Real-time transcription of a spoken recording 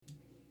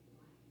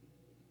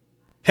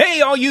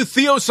Hey, all you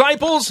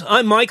Theosciples,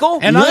 I'm Michael.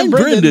 And I'm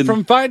Brendan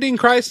from Finding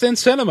Christ in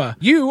Cinema.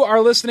 You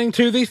are listening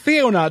to the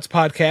Theonauts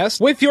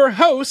podcast with your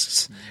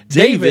hosts,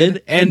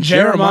 David and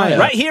Jeremiah.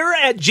 Right here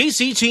at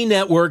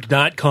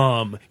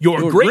gctnetwork.com.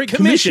 Your Great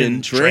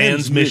Commission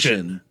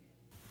transmission.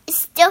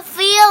 It's the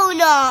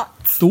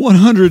Theonauts. The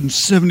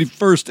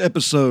 171st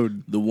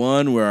episode. The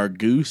one where our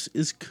goose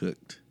is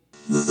cooked.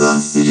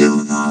 The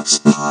Theonauts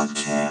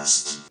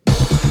podcast.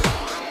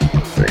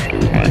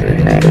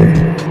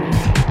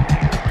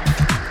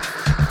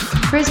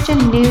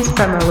 Christian news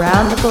from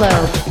around the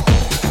globe.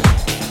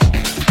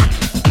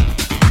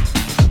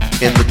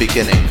 In the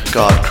beginning,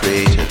 God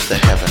created the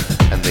heaven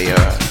and the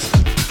earth.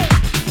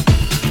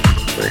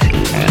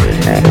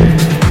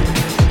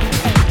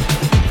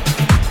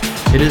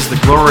 It is the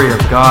glory of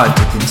God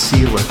to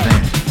conceal a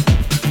thing,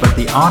 but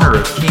the honor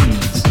of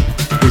kings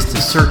is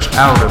to search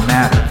out a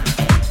matter.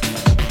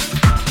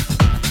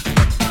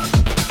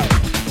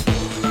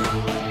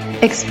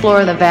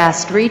 Explore the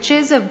vast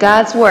reaches of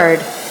God's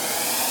Word.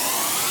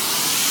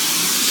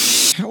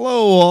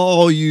 Hello,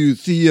 all you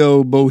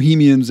Theo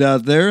Bohemians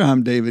out there.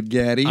 I'm David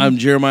Gaddy. I'm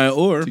Jeremiah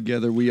Orr.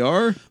 Together we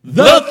are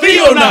the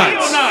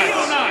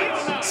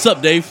Theonauts.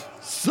 Sup, Dave?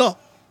 Sup?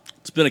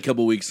 It's been a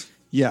couple weeks.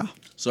 Yeah.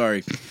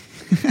 Sorry.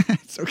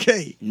 It's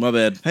okay. My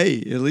bad. Hey,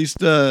 at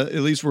least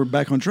we're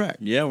back on track.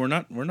 Yeah, we're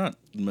not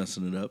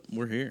messing it up.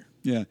 We're here.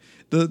 Yeah.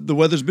 The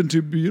weather's been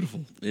too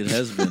beautiful. It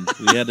has been.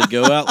 We had to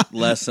go out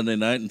last Sunday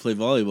night and play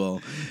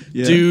volleyball.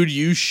 Yeah. Dude,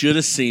 you should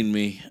have seen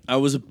me. I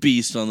was a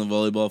beast on the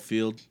volleyball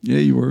field. Yeah,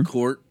 you were.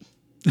 Court.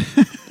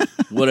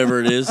 Whatever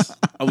it is.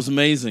 I was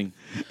amazing.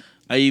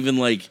 I even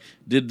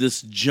did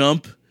this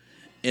jump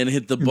and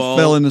hit the ball.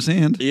 Fell in the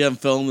sand. Yeah, and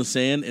fell in the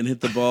sand and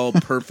hit the ball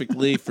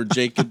perfectly for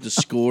Jacob to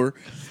score.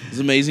 It was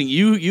amazing.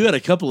 You had a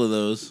couple of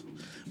those.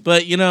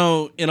 But, in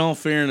all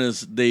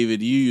fairness,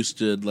 David, you used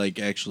to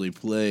actually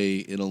play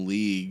in a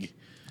league.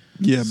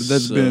 Yeah, but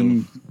that's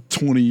been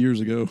 20 years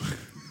ago.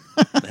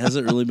 Has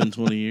it really been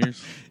 20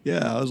 years?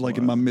 Yeah, I was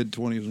in my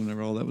mid-20s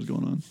whenever all that was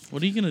going on.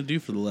 What are you going to do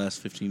for the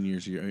last 15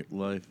 years of your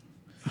life?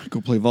 Go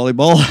play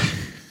volleyball.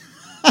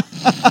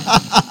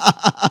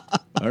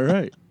 All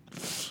right.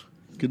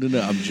 Good to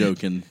know. I'm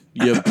joking.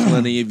 You have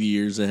plenty of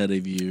years ahead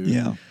of you.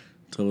 Yeah.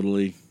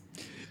 Totally.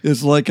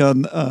 It's like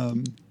on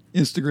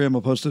Instagram,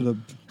 I posted a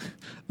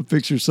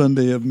picture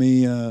Sunday of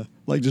me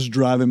just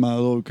driving my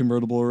little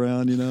convertible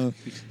around,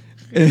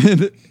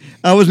 And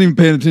I wasn't even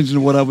paying attention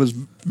to what I was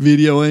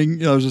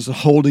videoing. I was just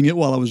holding it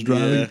while I was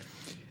driving. Yeah.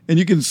 And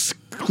you can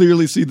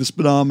clearly see the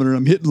speedometer.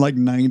 I'm hitting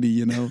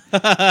 90,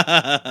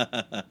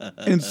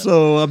 And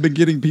so I've been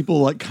getting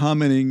people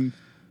commenting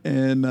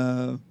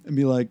and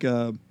be like,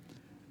 yeah,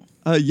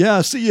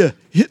 I see you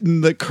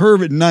hitting the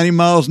curve at 90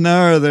 miles an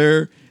hour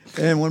there.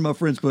 And one of my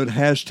friends put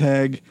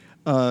hashtag,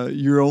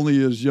 you're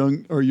only as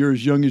young, or you're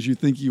as young as you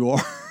think you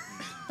are.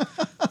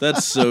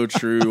 That's so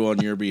true on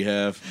your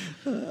behalf.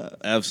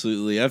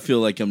 Absolutely. I feel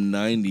like I'm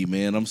 90,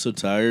 man. I'm so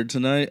tired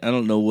tonight. I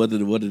don't know what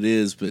it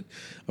is, but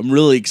I'm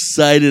really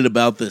excited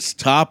about this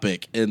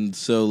topic. And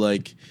so,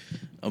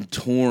 I'm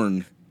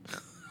torn.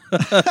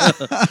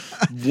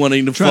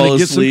 Wanting to fall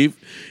asleep.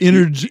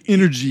 Energy.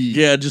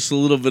 Yeah, just a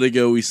little bit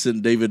ago, we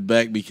sent David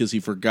back because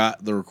he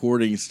forgot the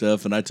recording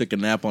stuff, and I took a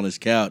nap on his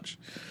couch.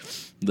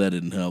 That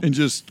didn't help. And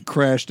just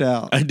crashed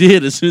out. I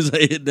did. As soon as I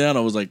hit down, I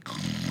was like,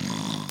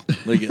 oh,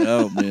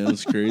 man,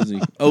 that's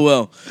crazy. Oh,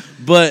 well.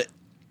 But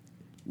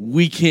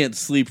we can't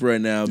sleep right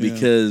now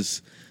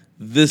because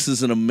this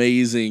is an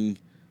amazing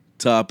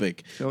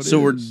topic.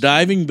 So we're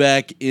diving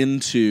back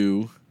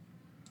into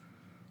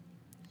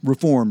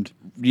Reformed.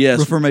 Yes.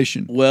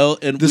 Reformation. Well,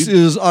 and this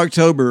is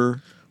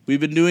October. We've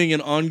been doing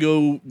an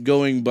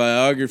ongoing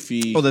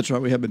biography. Oh, that's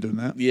right. We have been doing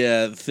that.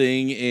 Yeah,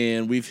 thing,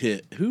 and we've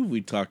hit, who have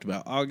we talked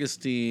about?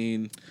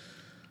 Augustine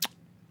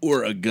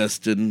or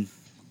Augustine,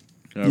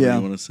 however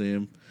you want to say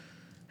him.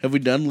 Have we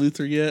done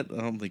Luther yet? I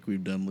don't think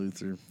we've done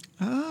Luther.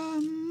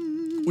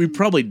 We've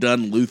probably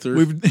done Luther.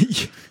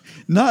 We've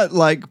not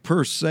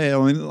per se. I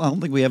mean, I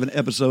don't think we have an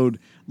episode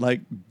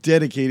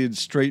dedicated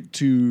straight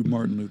to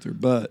Martin Luther,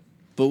 but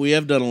we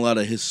have done a lot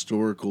of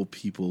historical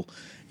people.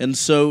 And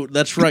so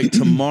that's right.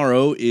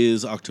 Tomorrow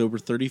is October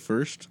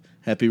 31st.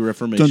 Happy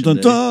Reformation dun, dun,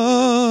 Day.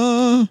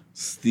 Dun.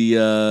 It's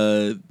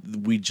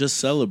we just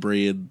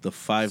celebrated the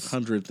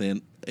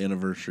 500th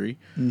anniversary.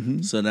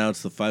 Mm-hmm. So now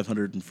it's the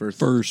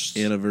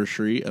 501st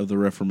anniversary of the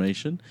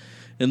Reformation.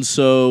 And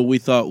so we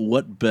thought,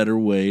 what better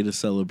way to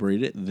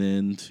celebrate it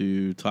than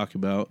to talk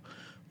about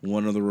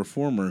one of the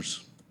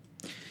reformers?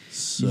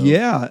 So,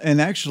 yeah, and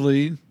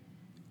actually,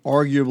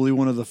 arguably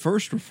one of the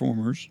first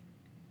reformers.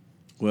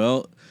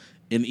 Well,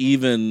 and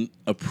even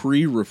a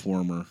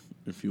pre-reformer,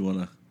 if you want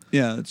to.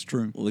 Yeah, that's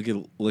true. Look at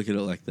it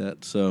like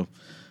that. So,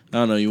 I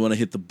don't know. You want to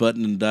hit the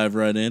button and dive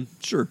right in?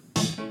 Sure.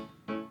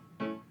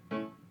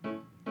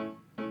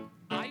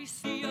 I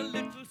see a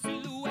little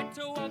silhouette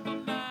of a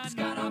man.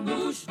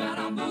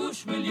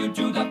 Scaramouche, will you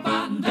do the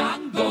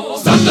fandango?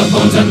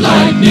 Thunderbolts and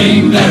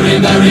lightning, very,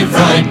 very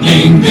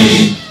frightening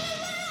me.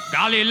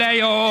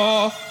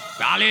 Galileo,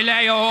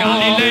 Figaro.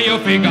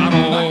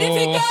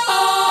 Magnifico!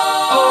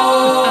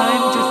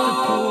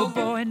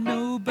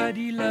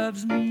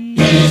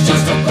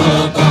 a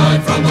poor boy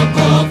from a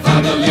poor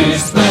family.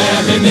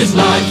 Spare him his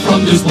life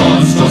from this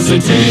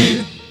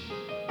monstrosity.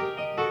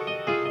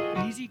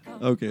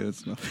 Okay,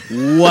 that's not.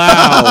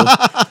 Wow.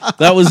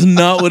 That was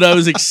not what I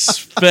was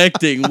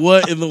expecting.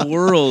 What in the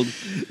world?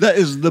 That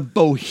is the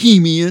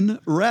Bohemian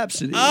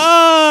Rhapsody.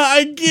 Ah,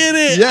 I get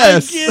it.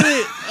 Yes. I get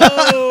it.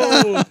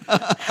 Oh,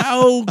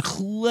 how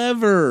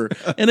clever.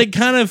 And it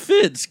kind of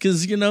fits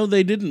because,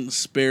 they didn't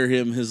spare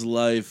him his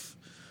life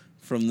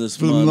from this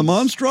the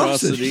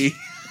monstrosity.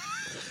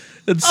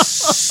 And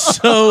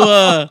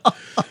so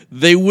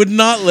they would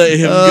not let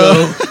him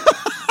go.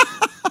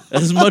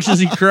 As much as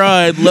he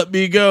cried, let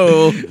me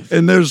go.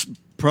 And there's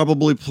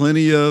probably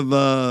plenty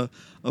of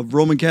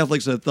Roman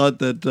Catholics that thought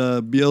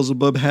that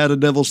Beelzebub had a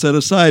devil set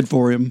aside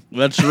for him.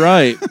 That's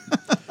right.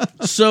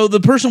 So the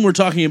person we're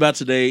talking about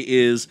today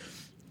is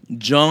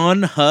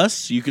John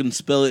Huss. You can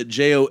spell it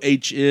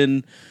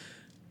JOHNHUSS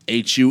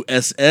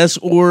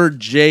or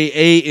JANHUS,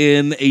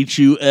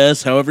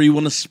 however you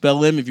want to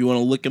spell him if you want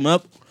to look him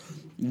up.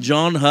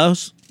 John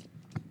Huss.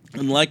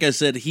 And like I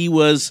said, he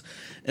was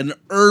an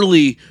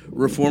early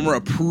reformer,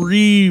 a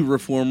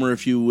pre-reformer,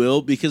 if you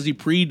will, because he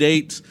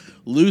predates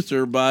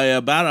Luther by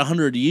about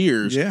 100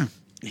 years. Yeah.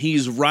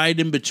 He's right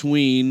in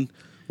between.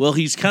 Well,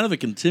 he's kind of a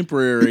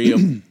contemporary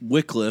of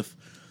Wycliffe,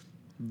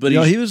 but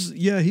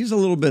he's a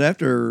little bit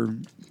after.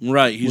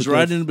 Right, he's Wycliffe,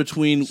 right in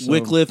between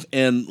Wycliffe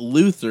and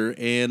Luther,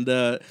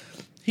 and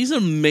he's an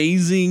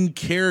amazing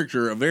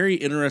character, a very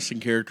interesting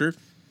character.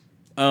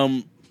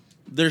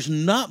 There's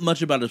not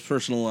much about his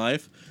personal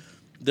life.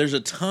 There's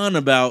a ton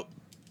about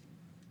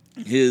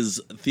his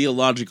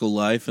theological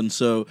life, and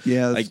so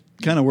that's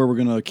kind of where we're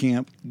going to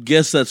camp.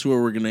 Guess that's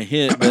where we're going to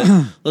hit.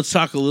 But let's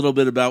talk a little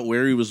bit about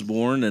where he was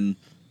born and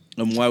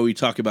why we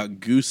talk about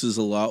gooses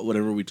a lot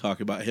whenever we talk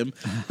about him.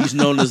 He's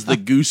known as the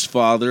Goose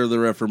Father of the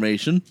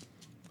Reformation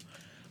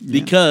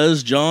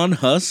because John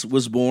Huss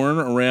was born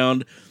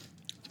around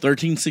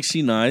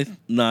 1369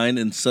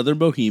 in southern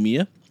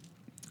Bohemia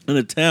in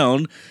a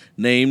town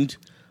named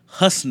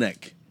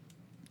Hussneck.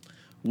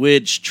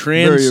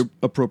 Very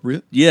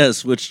appropriate.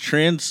 Yes, which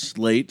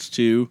translates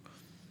to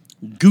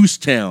Goose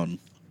Town.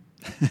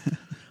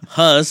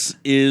 Huss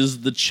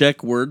is the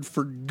Czech word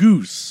for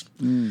goose.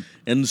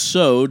 And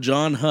so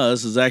John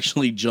Huss is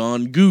actually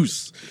John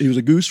Goose. He was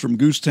a goose from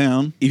Goose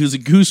Town. He was a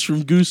goose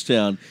from Goose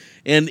Town.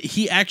 And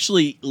he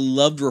actually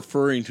loved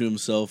referring to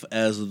himself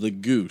as the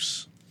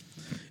goose.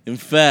 In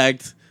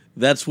fact,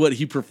 that's what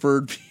he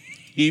preferred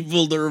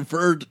people to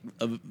refer to.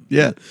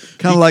 Yeah,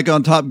 kind of like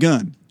on Top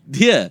Gun.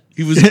 Yeah,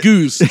 he was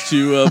Goose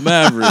to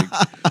Maverick.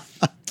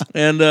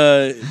 And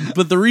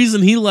but the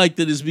reason he liked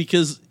it is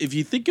because if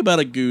you think about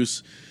a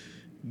goose,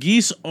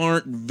 geese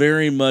aren't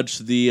very much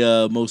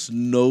the most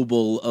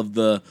noble of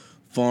the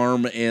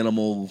farm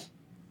animal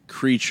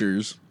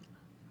creatures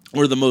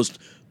or the most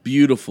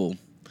beautiful.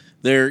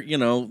 They're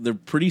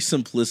pretty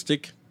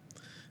simplistic.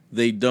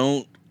 They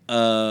don't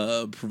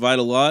provide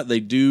a lot. They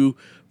do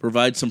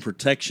provide some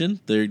protection.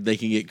 They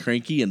can get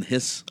cranky and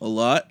hiss a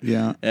lot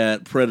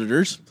at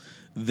predators.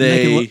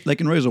 They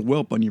can raise a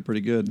whelp on you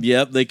pretty good.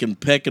 Yep, they can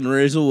peck and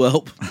raise a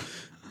whelp.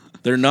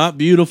 They're not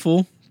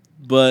beautiful,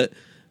 but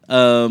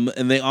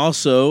and they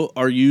also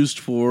are used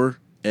for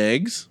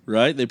eggs,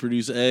 right? They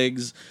produce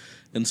eggs,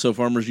 and so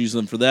farmers use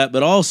them for that.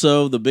 But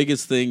also, the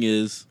biggest thing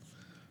is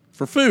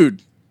for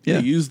food. Yeah.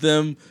 They use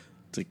them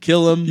to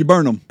kill them. You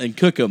burn them. And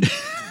cook them.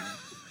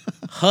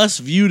 Huss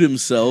viewed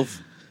himself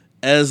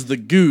as the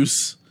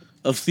goose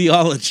of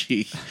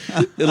theology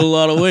in a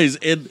lot of ways.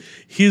 And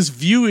his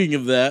viewing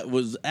of that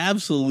was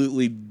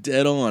absolutely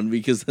dead on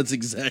because that's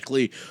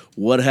exactly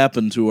what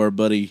happened to our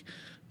buddy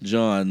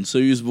John. So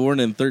he was born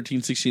in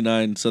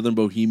 1369, southern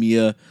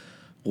Bohemia,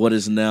 what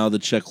is now the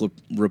Czech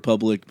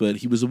Republic, but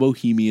he was a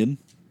Bohemian.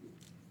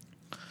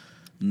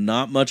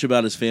 Not much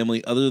about his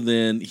family other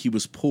than he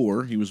was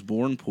poor. He was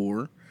born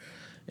poor.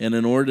 And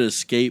in order to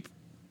escape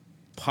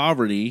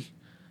poverty,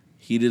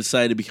 he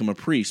decided to become a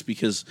priest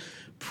because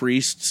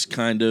priests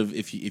kind of,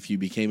 if you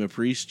became a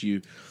priest,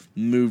 you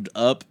moved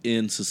up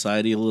in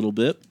society a little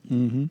bit.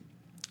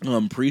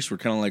 Mm-hmm. Priests were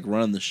kind of like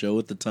running the show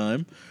at the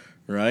time,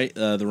 right?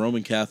 The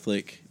Roman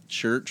Catholic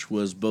Church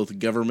was both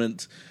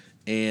government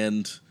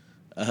and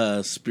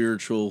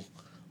spiritual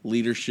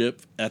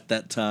leadership at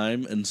that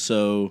time. And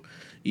so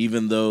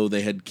even though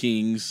they had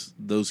kings,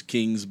 those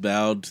kings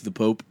bowed to the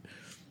Pope,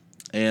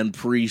 and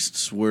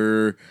priests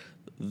were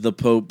the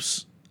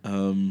Pope's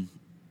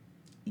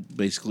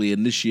basically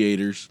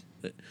initiators.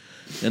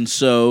 And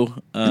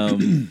so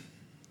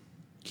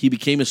he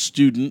became a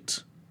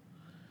student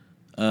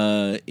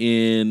for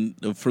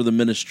the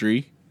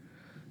ministry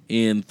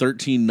in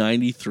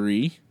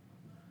 1393.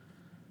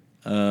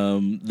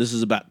 This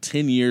is about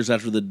 10 years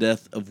after the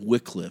death of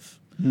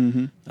Wycliffe.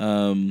 Mm-hmm.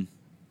 And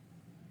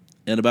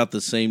about the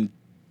same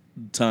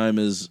time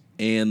as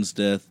Anne's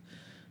death.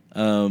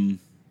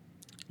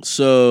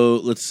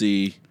 So let's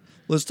see.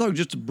 Let's talk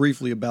just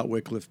briefly about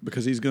Wycliffe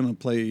because he's going to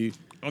play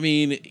a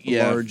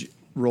large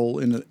role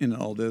in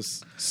all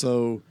this.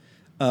 So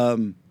a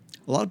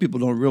lot of people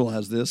don't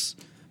realize this,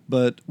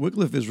 but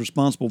Wycliffe is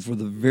responsible for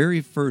the very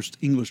first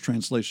English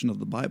translation of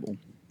the Bible.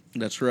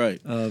 That's right.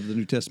 Of the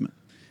New Testament.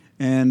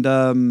 And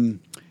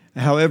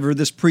however,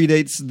 this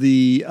predates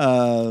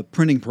the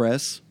printing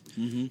press.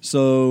 Mm-hmm.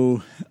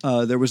 So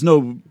there was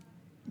no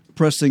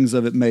pressings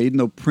of it made,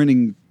 no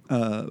printing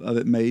of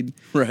it made.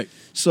 Right.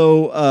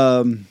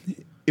 So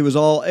it was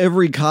all,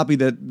 every copy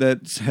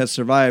that has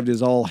survived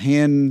is all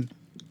hand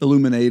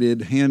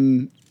illuminated,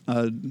 hand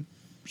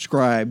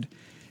scribed.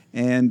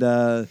 And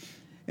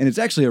it's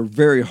actually a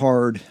very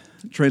hard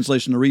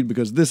translation to read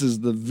because this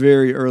is the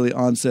very early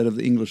onset of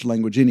the English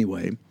language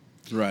anyway.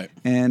 Right.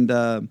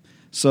 And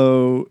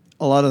so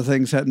a lot of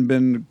things hadn't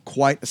been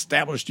quite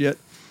established yet.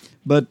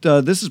 But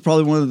this is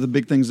probably one of the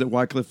big things that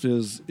Wycliffe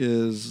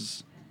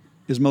is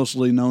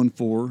mostly known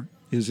for,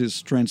 is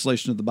his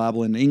translation of the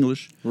Bible into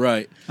English.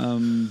 Right.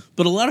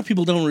 But a lot of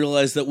people don't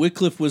realize that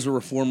Wycliffe was a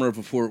reformer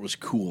before it was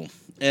cool.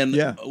 And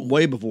yeah,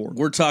 way before.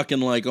 We're talking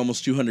like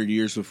almost 200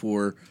 years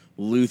before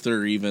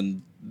Luther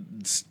even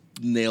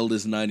nailed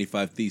his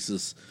 95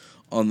 Thesis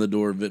on the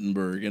door of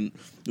Wittenberg. And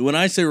when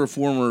I say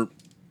reformer,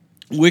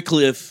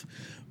 Wycliffe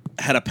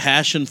had a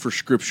passion for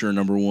Scripture,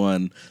 number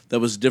one, that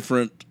was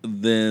different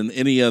than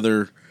any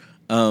other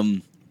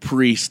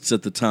priests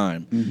at the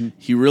time. Mm-hmm.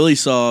 He really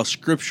saw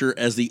Scripture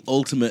as the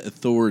ultimate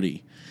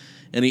authority.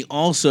 And he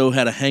also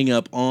had a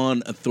hang-up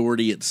on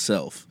authority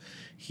itself.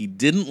 He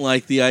didn't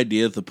like the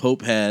idea that the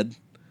Pope had.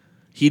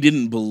 He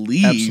didn't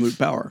believe absolute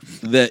power.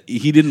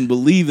 He didn't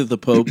believe that the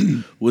Pope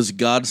was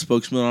God's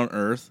spokesman on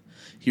earth.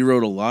 He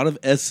wrote a lot of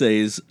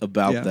essays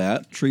about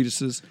that.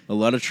 Treatises. A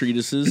lot of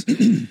treatises.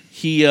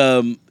 He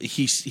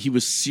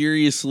was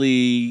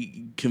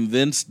seriously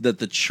convinced that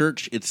the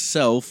church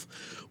itself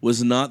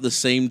was not the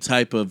same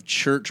type of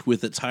church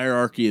with its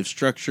hierarchy of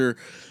structure.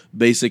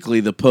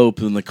 Basically, the Pope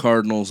and the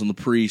cardinals and the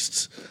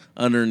priests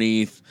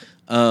underneath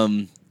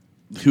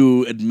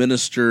who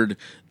administered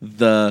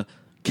the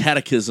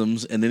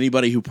catechisms, and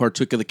anybody who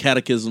partook of the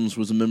catechisms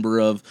was a member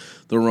of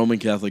the Roman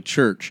Catholic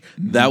Church.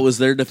 Mm-hmm. That was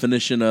their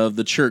definition of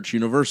the church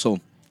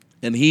universal.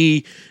 And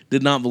he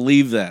did not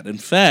believe that. In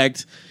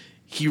fact,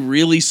 he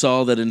really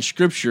saw that in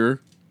Scripture,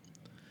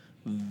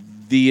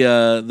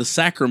 the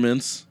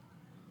sacraments,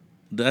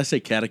 did I say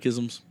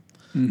catechisms?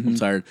 Mm-hmm. I'm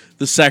tired.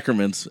 The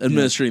sacraments,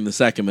 administering the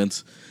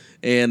sacraments.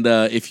 And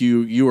if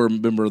you are a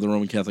member of the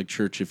Roman Catholic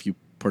Church, if you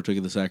partook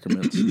of the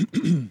sacraments.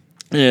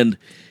 And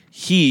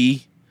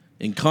he,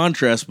 in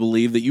contrast,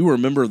 believed that you were a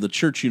member of the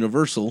Church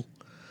Universal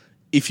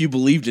if you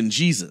believed in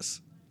Jesus,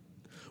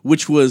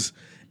 which was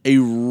a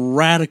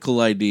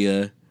radical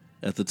idea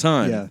at the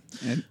time. Yeah,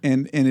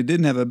 and it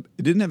didn't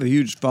have a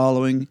huge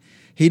following.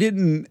 He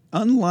didn't,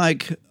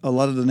 unlike a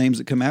lot of the names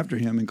that come after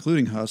him,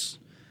 including Huss.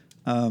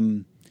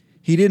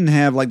 He didn't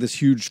have like this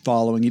huge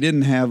following. He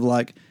didn't have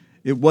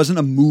it wasn't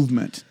a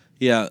movement.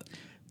 Yeah.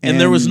 And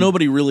there was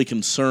nobody really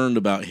concerned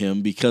about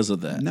him because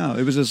of that. No,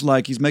 it was just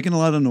like he's making a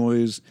lot of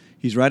noise.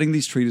 He's writing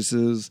these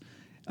treatises.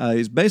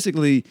 He's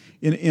basically,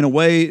 in a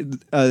way,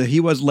 he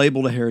was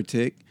labeled a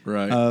heretic,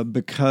 right?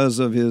 Because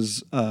of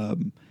his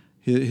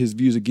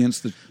views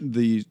against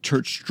the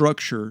church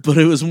structure. But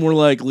it was more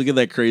like, look at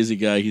that crazy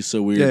guy. He's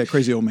so weird. Yeah,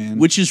 crazy old man.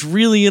 Which is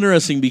really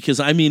interesting because,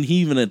 I mean, he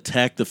even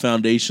attacked the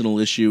foundational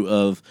issue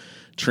of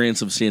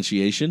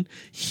transubstantiation.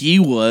 He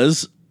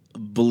was,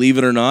 believe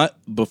it or not,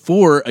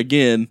 before,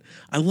 again,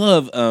 I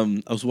love,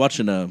 I was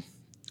watching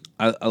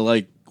I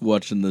like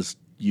watching this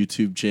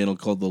YouTube channel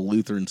called the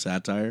Lutheran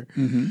Satire,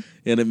 mm-hmm.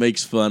 and it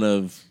makes fun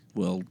of,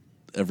 well,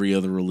 every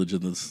other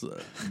religion that's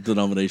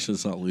denomination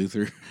is not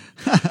Luther.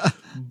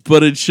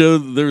 But it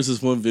showed, there was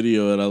this one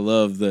video, and I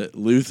love that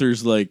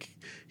Luther's like,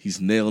 he's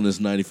nailing his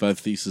 95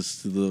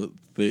 Thesis to the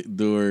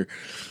door,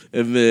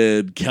 and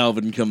then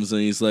Calvin comes in,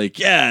 he's like,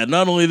 yeah,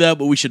 not only that,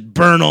 but we should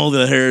burn all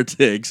the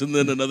heretics. And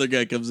then another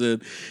guy comes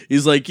in,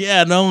 he's like,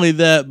 yeah, not only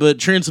that, but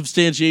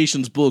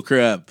transubstantiation's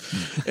bullcrap.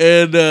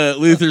 And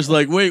Luther's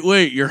like,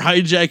 wait, you're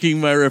hijacking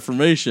my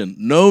Reformation.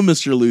 No,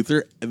 Mr.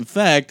 Luther. In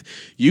fact,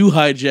 you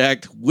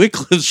hijacked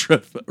Wycliffe's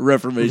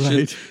Reformation.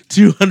 Right.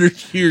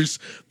 200 years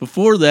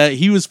before that,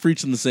 he was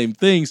preaching the same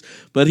things,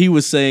 but he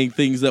was saying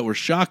things that were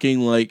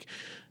shocking, like,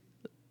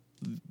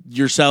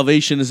 your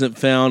salvation isn't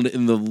found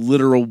in the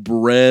literal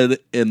bread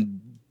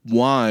and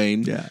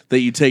wine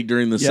that you take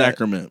during the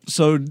sacrament.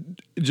 So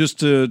just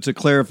to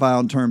clarify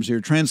on terms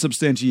here,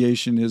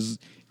 transubstantiation is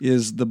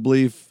the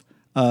belief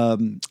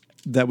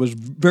that was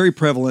very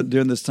prevalent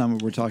during this time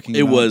that we're talking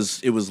about.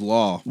 It was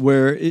law.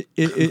 Where it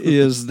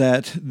is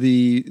that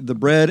the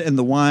bread and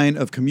the wine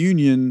of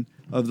communion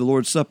of the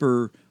Lord's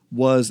Supper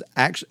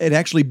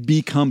actually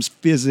becomes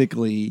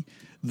physically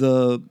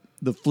the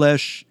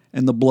flesh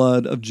and the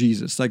blood of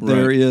Jesus. Like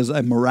there is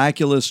a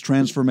miraculous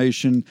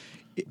transformation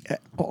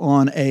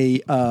on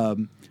a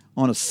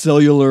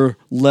cellular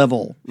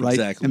level, right?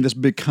 Exactly. And this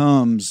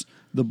becomes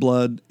the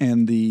blood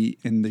and the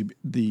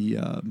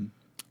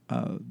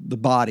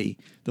body,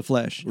 the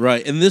flesh.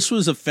 Right. And this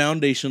was a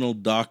foundational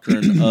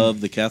doctrine of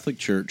the Catholic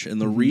Church,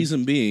 and the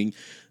reason being,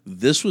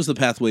 this was the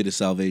pathway to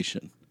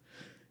salvation.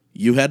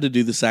 You had to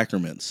do the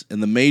sacraments,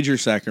 and the major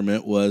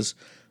sacrament was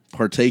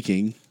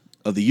partaking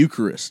of the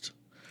Eucharist.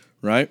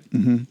 right?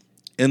 Mm-hmm.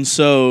 And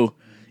so,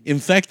 in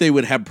fact, they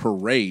would have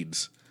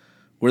parades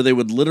where they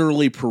would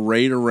literally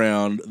parade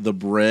around the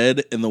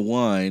bread and the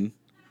wine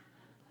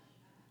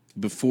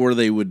before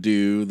they would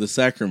do the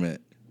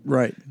sacrament.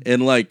 Right.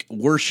 And like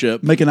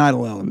worship. Make an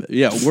idol out of it.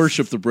 Yeah,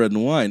 worship the bread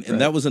and wine. And Right.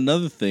 that was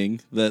another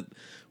thing that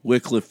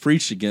Wycliffe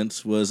preached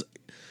against was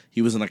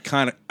he was an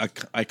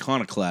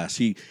iconoclast.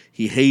 He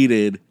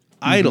hated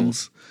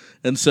idols.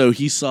 And so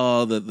he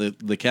saw that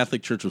the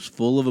Catholic Church was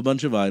full of a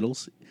bunch of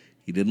idols.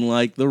 He didn't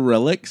like the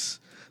relics,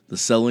 the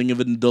selling of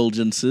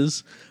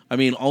indulgences. I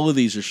mean, all of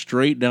these are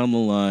straight down the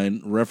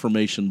line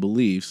Reformation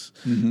beliefs.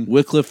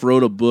 Wycliffe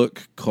wrote a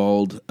book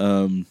called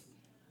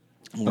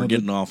we're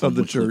getting off on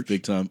the Wycliffe church.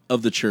 big time,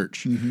 of the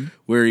church,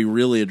 where he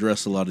really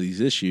addressed a lot of these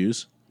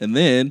issues. And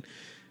then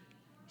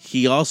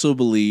he also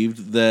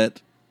believed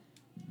that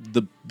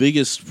the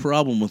biggest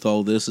problem with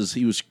all this is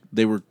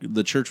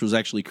the church was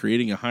actually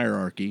creating a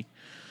hierarchy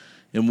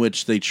in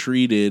which they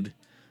treated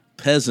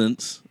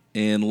peasants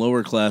and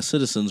lower class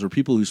citizens or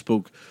people who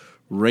spoke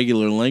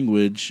regular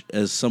language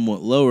as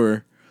somewhat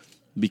lower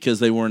because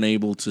they weren't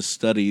able to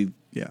study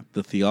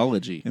the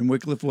theology. And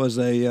Wycliffe was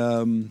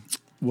a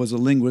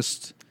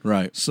linguist.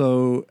 Right.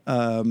 So,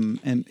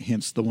 and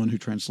hence the one who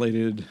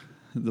translated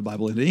the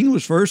Bible into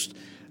English first.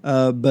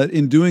 But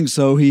in doing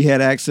so, he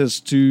had access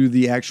to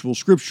the actual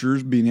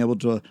scriptures, being able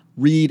to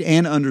read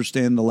and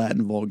understand the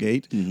Latin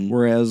Vulgate,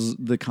 whereas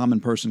the common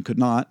person could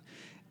not.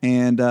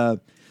 And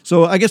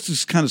so I guess to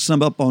just kind of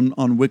sum up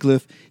on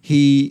Wycliffe,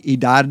 he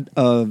died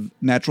of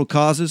natural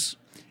causes.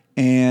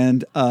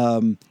 And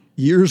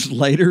years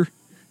later,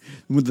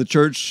 when the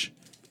church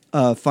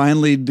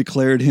finally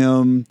declared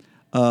him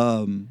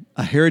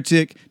a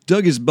heretic,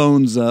 dug his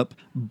bones up,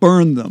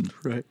 burned them.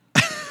 Right.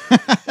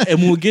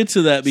 And we'll get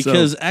to that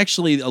because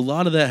actually a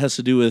lot of that has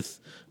to do with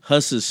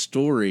Huss's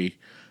story.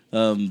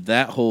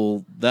 That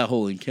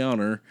whole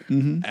encounter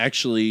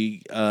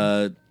actually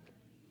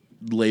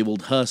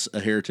labeled Huss a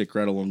heretic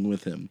right along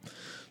with him.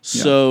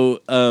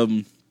 So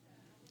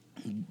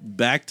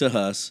back to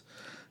Huss.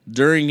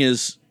 During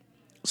his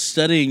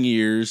studying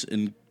years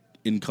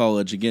in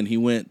college, again, he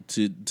went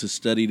to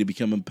study to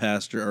become a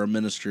pastor or a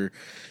minister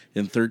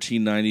in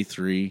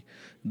 1393.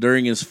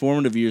 During his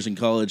formative years in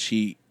college,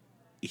 he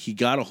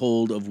got a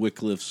hold of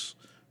Wycliffe's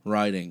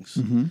writings,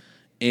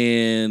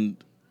 and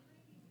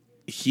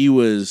he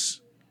was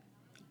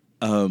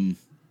an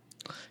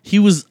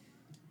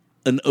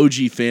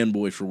OG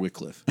fanboy for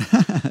Wycliffe.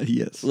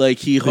 Yes, like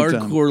he Big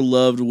time. hardcore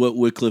loved what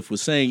Wycliffe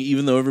was saying,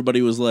 even though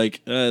everybody was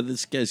like,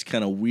 "This guy's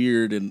kind of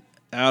weird and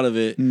out of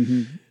it."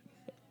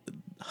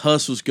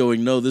 Huss was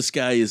going, "No, this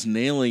guy is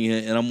nailing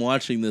it, and I'm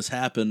watching this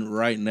happen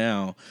right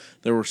now."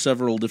 There were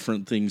several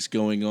different things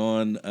going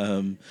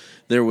on.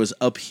 There was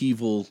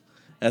upheaval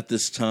at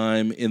this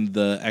time in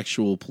the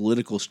actual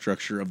political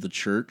structure of the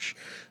church,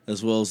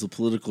 as well as the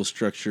political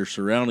structure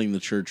surrounding the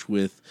church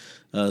with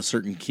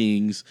certain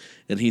kings,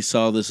 and he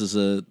saw this as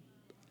a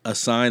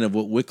sign of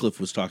what Wycliffe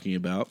was talking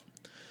about.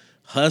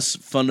 Huss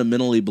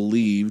fundamentally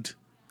believed,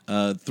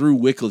 through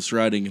Wycliffe's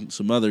writing and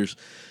some others,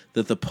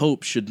 that the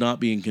Pope should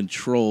not be in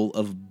control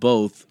of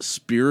both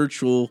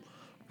spiritual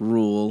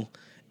rule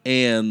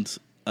and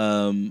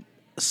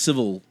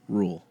civil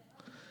rule.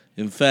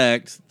 In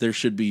fact, there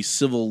should be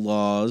civil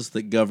laws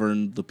that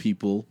govern the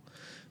people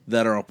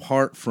that are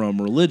apart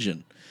from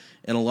religion.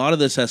 And a lot of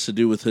this has to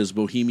do with his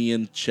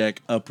Bohemian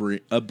Czech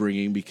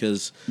upbringing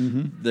because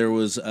there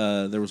was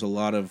a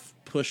lot of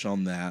push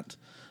on that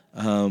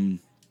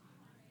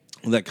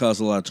that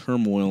caused a lot of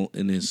turmoil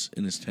in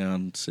his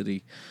town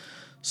city.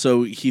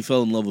 So he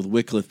fell in love with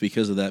Wycliffe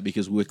because of that,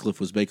 because Wycliffe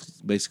was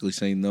basically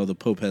saying, no, the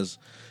Pope has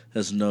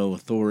no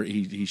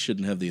authority. He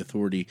shouldn't have the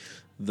authority.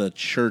 The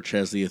church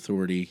has the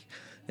authority,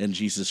 and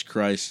Jesus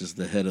Christ is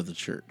the head of the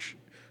church.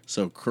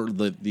 So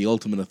the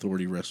ultimate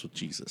authority rests with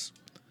Jesus.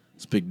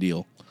 It's a big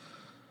deal.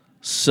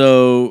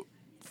 So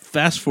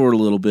fast forward a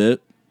little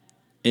bit,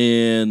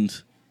 and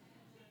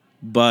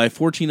by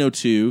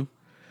 1402,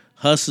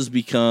 Huss has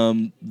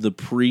become the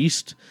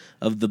priest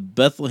of the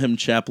Bethlehem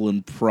Chapel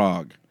in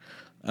Prague.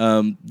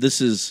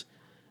 This is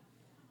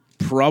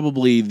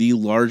probably the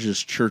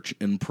largest church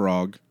in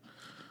Prague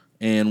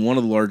and one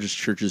of the largest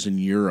churches in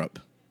Europe.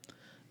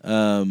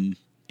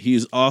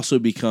 He's also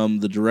become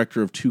the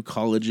director of 2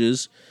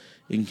 colleges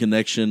in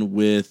connection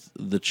with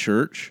the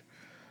church.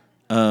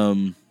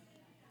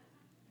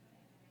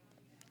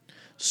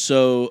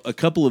 So a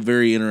couple of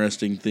very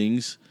interesting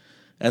things.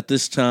 At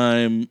this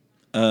time,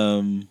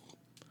 a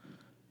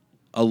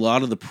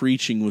lot of the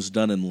preaching was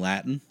done in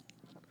Latin.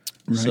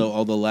 Right. So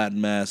all the Latin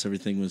Mass,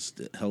 everything was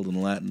held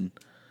in Latin.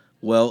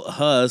 Well,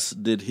 Huss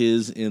did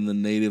his in the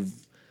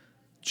native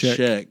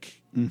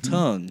Czech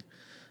tongue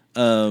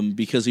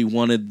because he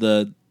wanted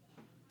the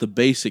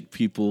basic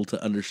people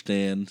to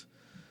understand.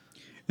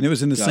 And it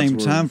was in the God's same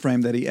word. time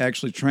frame that he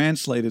actually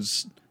translated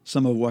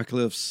some of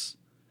Wycliffe's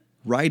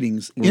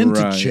writings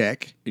into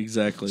Czech.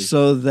 Exactly.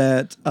 So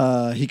that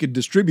he could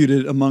distribute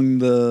it among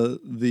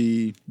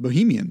the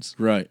Bohemians.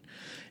 Right.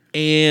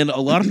 And a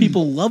lot of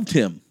people loved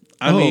him.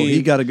 I mean,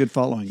 he got a good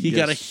following. He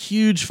got a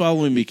huge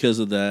following because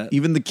of that.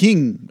 Even the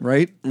king,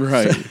 right?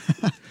 Right.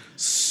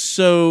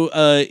 So,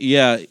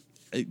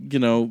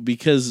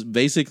 because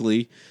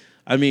basically,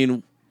 I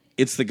mean,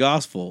 it's the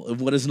gospel. And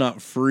what is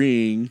not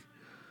freeing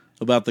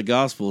about the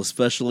gospel,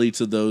 especially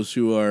to those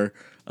who are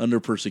under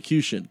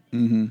persecution,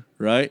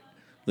 right?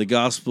 The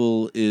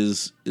gospel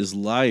is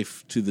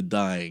life to the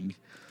dying.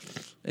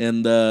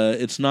 And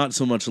it's not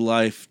so much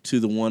life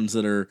to the ones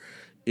that are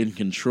in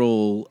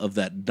control of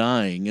that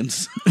dying. And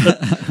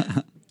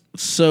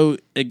so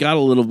it got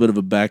a little bit of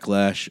a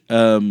backlash.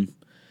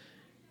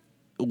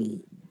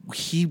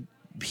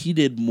 He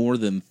did more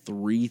than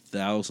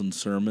 3,000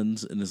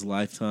 sermons in his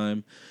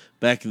lifetime.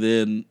 Back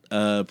then,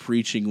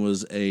 preaching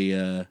was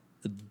a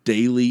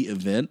daily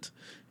event.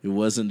 It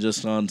wasn't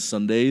just on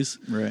Sundays,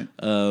 right?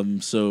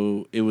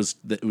 So it was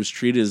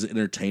treated as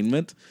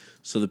entertainment.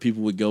 So the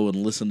people would go and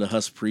listen to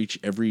Huss preach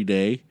every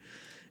day,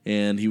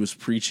 and he was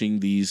preaching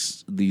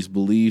these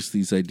beliefs,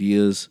 these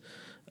ideas,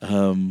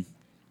 and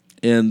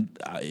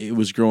it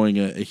was growing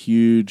a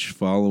huge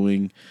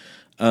following.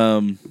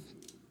 And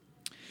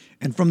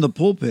from the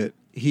pulpit,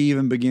 he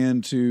even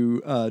began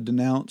to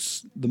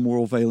denounce the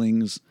moral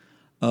failings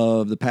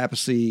of the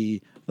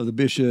papacy, of the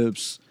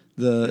bishops.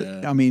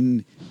 I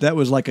mean, that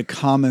was like a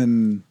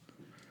common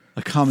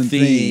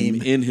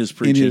theme in his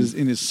preaching,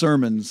 in his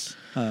sermons.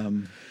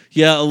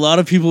 Yeah, a lot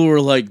of people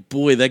were like,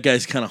 "Boy, that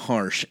guy's kind of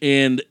harsh."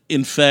 And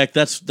in fact,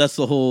 that's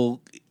the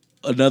whole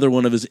another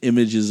one of his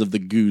images of the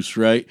goose,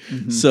 right?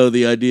 So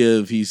the idea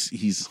of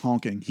he's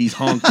honking,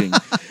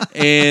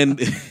 and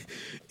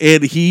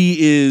he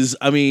is.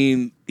 I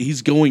mean,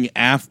 he's going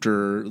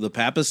after the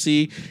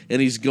papacy,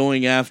 and he's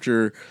going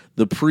after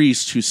the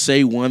priests who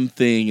say one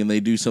thing and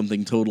they do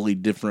something totally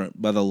different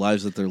by the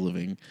lives that they're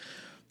living.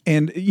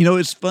 And,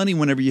 it's funny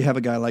whenever you have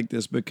a guy like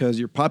this because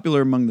you're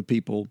popular among the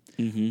people,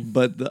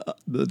 but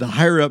the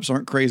higher-ups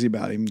aren't crazy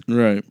about him.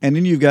 Right. And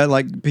then you've got,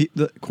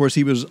 of course,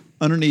 he was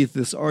underneath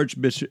this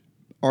Archbishop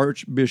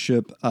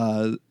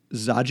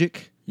Zajic.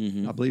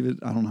 I believe it.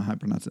 I don't know how to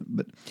pronounce it.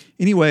 But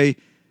anyway,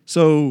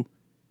 so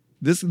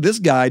this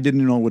guy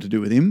didn't know what to do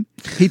with him.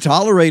 He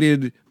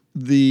tolerated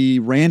the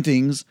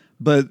rantings,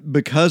 but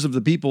because of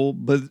the people,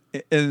 but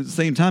at the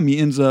same time, he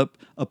ends up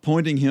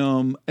appointing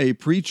him a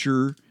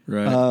preacher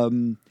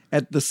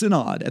at the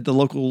synod, at the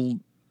local.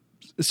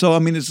 So, I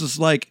mean, it's just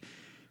like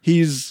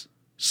he's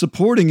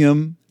supporting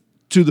him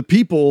to the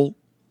people,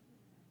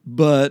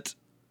 but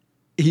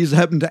he's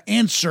having to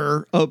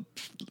answer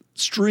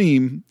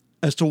upstream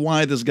as to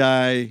why this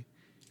guy,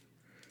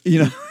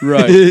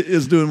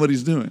 is doing what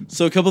he's doing.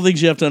 So a couple of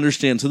things you have to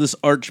understand. So this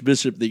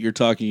archbishop that you're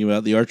talking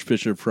about, the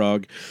Archbishop of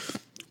Prague,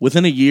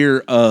 within a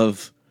year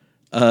of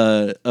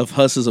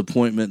Huss's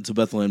appointment to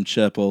Bethlehem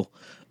Chapel,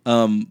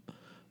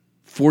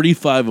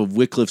 45 of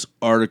Wycliffe's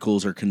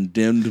articles are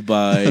condemned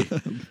by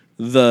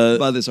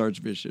by this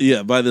archbishop.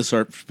 Yeah, by this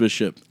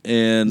archbishop.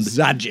 And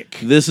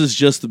Zajic. This is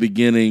just the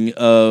beginning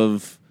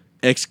of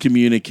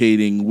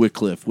excommunicating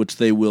Wycliffe, which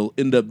they will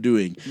end up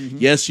doing.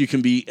 Yes, you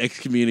can be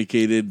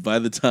excommunicated by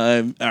the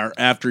time or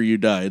after you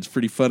die. It's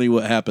pretty funny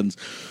what happens.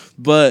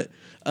 But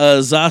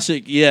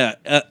Zajic,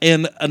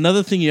 and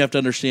another thing you have to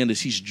understand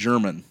is he's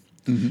German.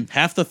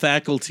 Half the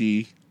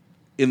faculty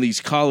in these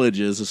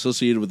colleges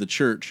associated with the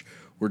church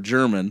were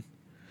German,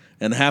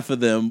 and half of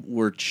them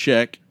were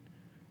Czech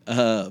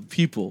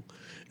people.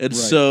 And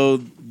so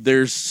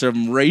there's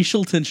some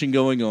racial tension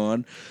going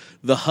on.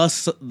 The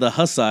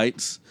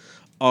Hussites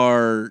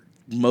are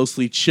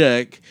mostly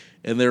Czech,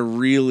 and they're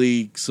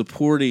really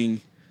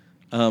supporting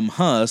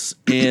Huss.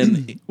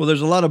 And well,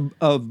 there's a lot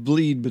of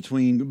bleed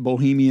between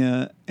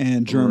Bohemia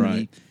and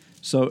Germany,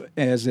 so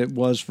as it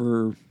was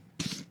for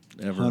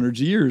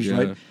hundreds of years,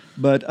 right?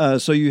 But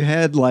so you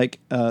had like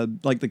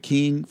the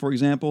king, for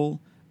example.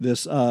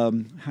 This how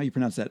you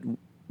pronounce that?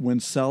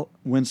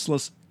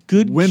 Wenceslas.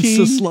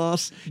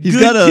 Wenceslas. He's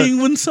got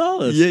King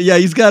Wenceslas. Yeah,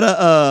 he's got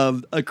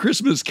a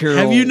Christmas carol.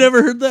 Have you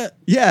never heard that?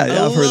 Yeah,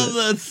 I've heard love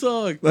that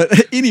song.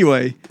 But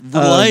anyway,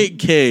 Light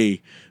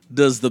K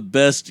does the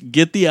best.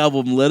 Get the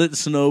album "Let It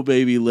Snow,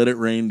 Baby, Let It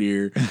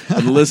Reindeer"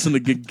 and listen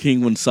to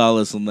King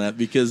Wenceslas on that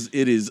because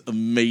it is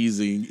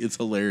amazing. It's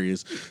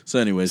hilarious. So,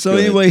 anyways,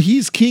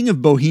 he's king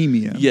of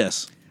Bohemia.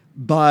 Yes.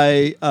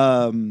 By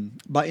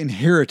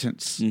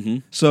inheritance,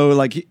 so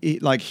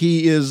like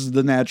he is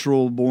the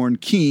natural born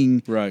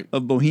king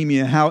of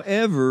Bohemia.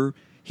 However,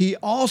 he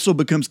also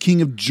becomes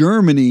king of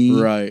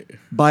Germany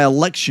by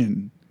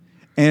election,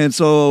 and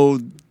so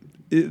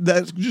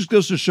that just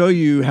goes to show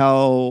you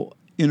how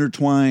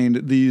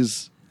intertwined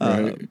these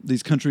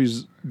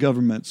countries'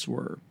 governments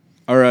were.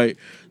 All right,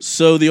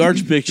 so the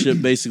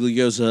Archbishop basically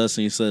goes to us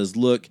and he says,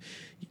 "Look,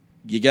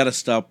 you got to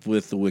stop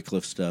with the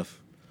Wycliffe stuff."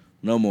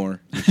 No more.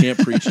 You can't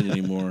preach it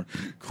anymore.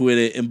 Quit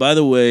it. And by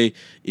the way,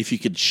 if you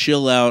could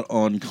chill out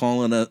on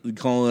calling out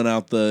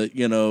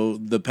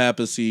the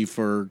papacy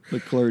for the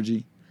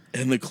clergy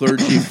and the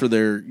clergy for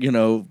their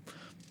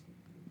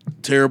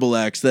terrible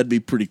acts, that'd be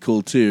pretty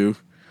cool too.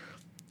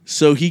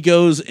 So he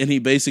goes and he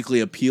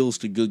basically appeals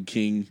to good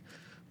King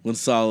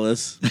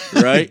Wenceslaus,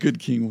 right? Good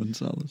King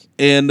Wenceslaus.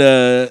 And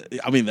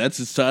that's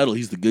his title.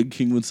 He's the Good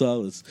King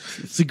Wenceslaus.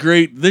 It's a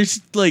great. There's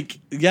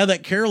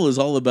that carol is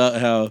all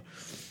about how,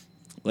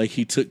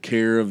 he took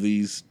care of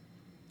these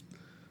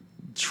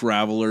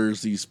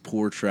travelers, these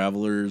poor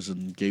travelers,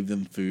 and gave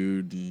them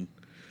food, and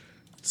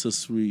it's so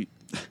sweet.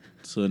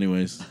 So,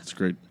 anyways, it's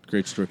a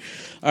great story.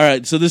 All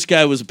right, so this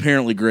guy was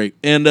apparently great,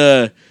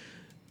 and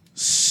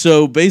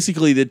so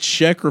basically, the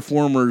Czech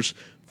reformers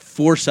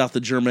force out the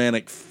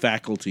Germanic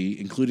faculty,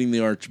 including the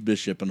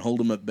archbishop, and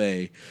hold him at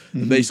bay.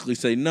 And basically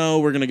say, no,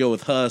 we're going to go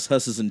with Huss.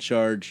 Huss is in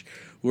charge.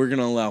 We're going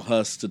to allow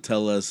Huss to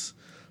tell us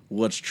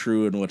what's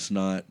true and what's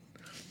not.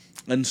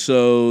 And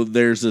so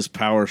there's this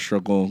power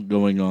struggle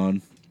going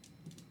on.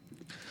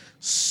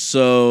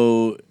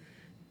 So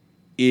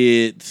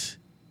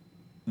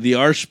the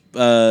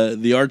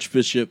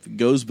archbishop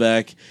goes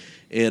back,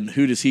 and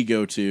who does he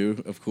go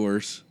to? Of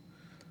course,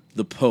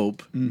 the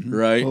Pope,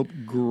 right? Pope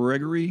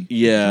Gregory.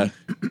 Yeah.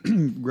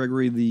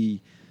 Gregory the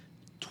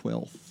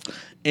 12th.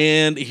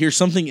 And here's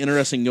something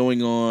interesting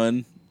going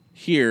on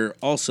here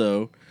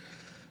also.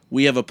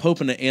 We have a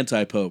pope and an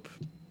anti-pope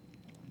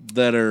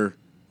that are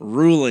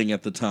ruling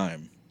at the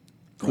time,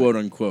 quote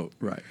unquote.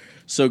 Right.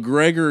 So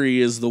Gregory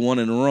is the one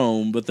in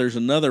Rome, but there's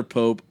another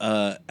pope.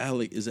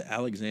 Is it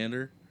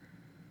Alexander?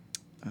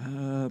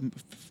 I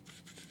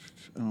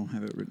don't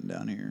have it written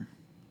down here.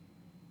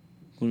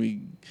 Let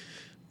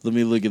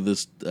me look at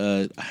this.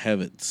 I have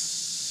it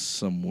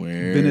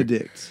somewhere.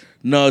 Benedict.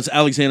 No, it's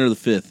Alexander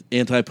V,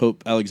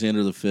 anti-pope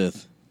Alexander V.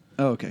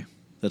 Oh, okay.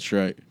 That's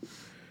right.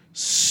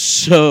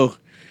 So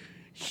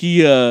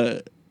he,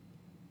 what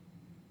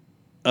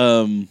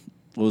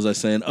was I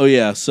saying? Oh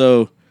yeah.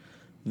 So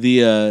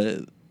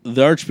the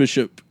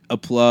archbishop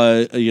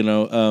appeals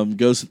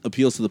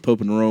to the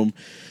Pope in Rome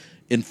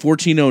in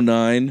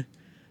 1409.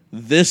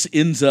 This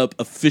ends up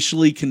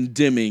officially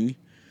condemning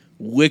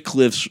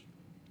Wycliffe's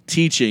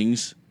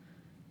teachings,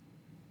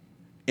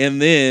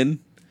 and then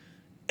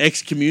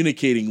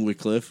excommunicating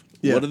Wycliffe.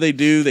 Yeah. What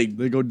do? They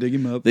go dig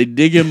him up. They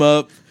dig him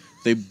up.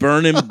 They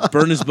burn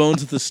his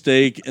bones at the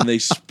stake, and they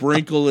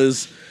sprinkle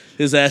his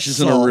ashes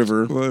Salt, in a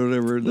river.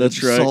 Whatever.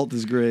 That's right. Salt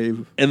his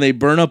grave. And they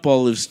burn up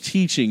all his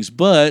teachings.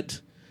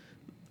 But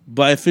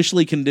by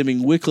officially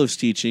condemning Wycliffe's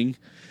teaching,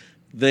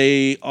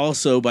 they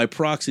also, by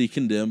proxy,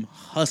 condemn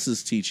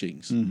Huss's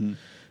teachings.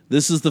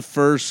 This is the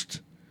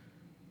first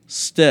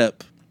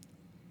step.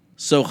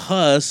 So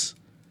Huss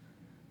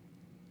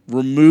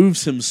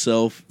removes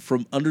himself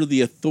from under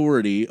the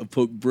authority of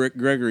Pope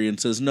Gregory and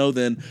says, no,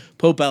 then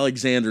Pope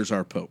Alexander's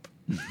our pope.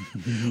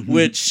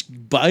 Which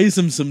buys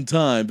him some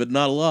time, but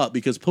not a lot,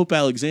 because Pope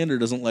Alexander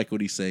doesn't like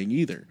what he's saying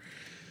either.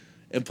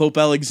 And Pope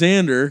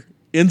Alexander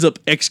ends up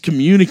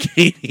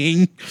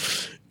excommunicating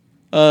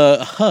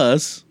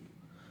Huss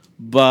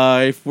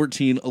by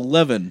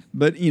 1411.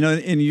 But,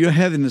 and you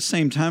have in the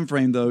same time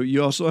frame, though,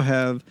 you also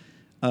have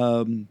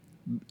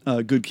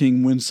Good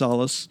King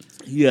Wenceslaus.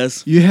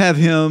 Yes. You have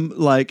him,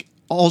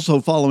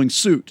 also following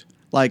suit.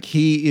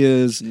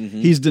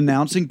 He's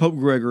denouncing Pope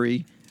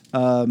Gregory,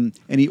 and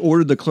he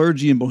ordered the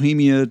clergy in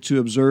Bohemia to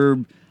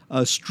observe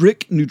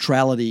strict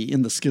neutrality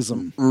in the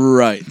schism.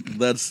 Right.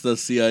 That's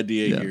the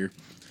idea here.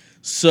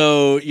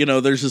 So,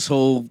 there's this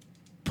whole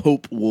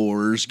Pope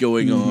Wars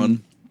going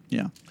on.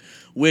 Yeah.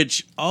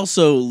 Which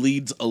also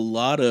leads a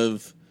lot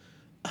of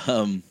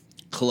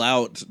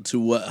clout to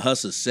what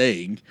Huss is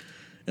saying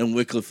and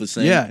Wycliffe is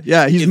saying.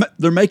 Yeah.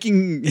 They're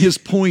making his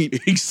point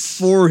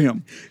for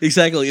him.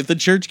 Exactly. If the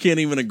church can't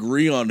even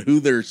agree on who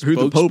their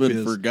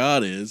spokesman for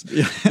God is,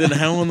 then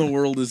how in the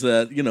world is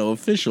that,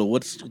 official?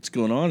 What's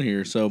going on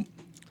here? So,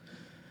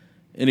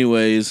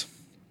 anyways,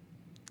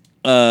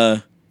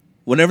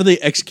 whenever they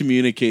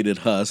excommunicated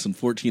Huss in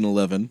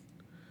 1411,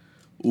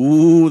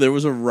 there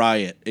was a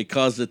riot. It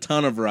caused a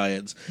ton of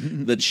riots.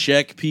 The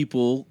Czech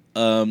people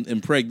in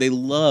Prague, they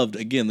loved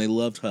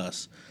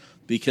Huss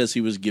because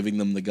he was giving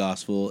them the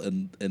gospel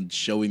and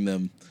showing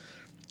them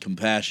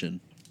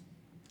compassion.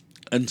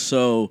 And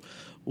so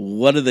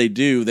what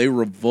do? They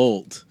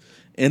revolt.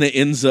 And it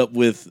ends up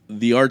with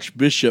the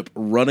archbishop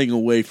running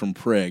away from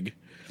Prague.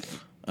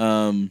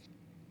 So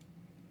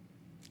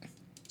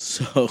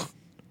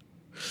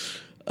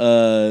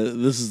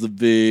this is the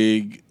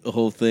big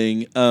whole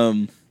thing.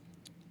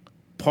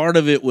 Part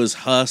of it was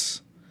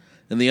Huss,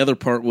 and the other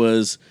part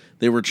was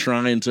they were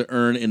trying to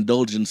earn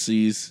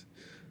indulgences,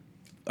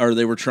 or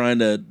they were trying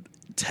to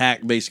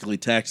tax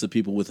the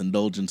people with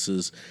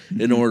indulgences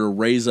in order to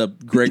raise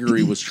up.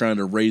 Gregory was trying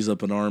to raise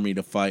up an army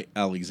to fight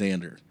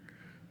Alexander,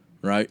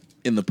 right,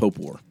 in the Pope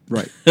War,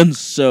 right. And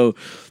so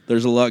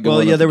there's a lot going on.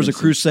 Well, yeah, there was a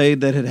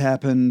crusade that had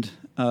happened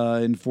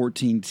in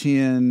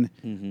 1410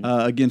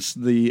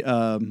 against the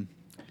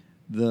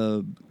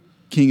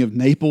King of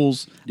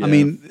Naples. Yeah. I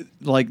mean,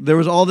 there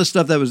was all this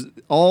stuff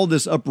all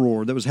this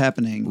uproar that was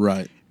happening.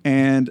 Right.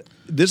 And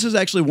this is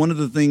actually one of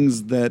the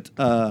things that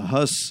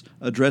Huss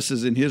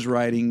addresses in his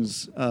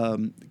writings,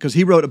 because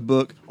he wrote a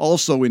book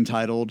also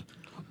entitled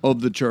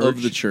Of the Church.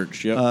 Of the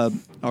Church, yeah.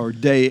 Or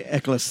De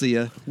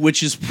Ecclesia.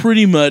 Which is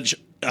pretty much,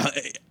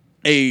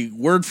 a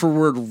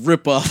word-for-word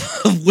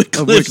rip-off of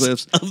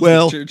Wycliffe's.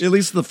 Well, at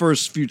least the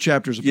first few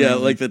chapters. Yeah,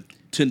 like the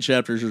 10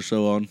 chapters or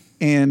so on.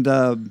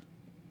 And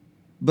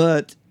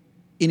but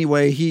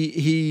anyway,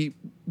 he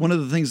one of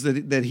the things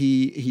that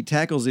he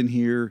tackles in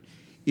here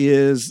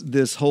is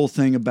this whole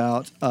thing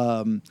about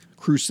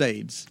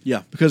crusades.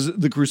 Yeah. Because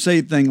the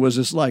crusade thing was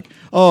just like,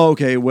 oh,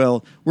 okay,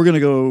 well, we're going to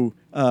go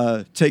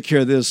take care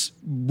of this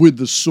with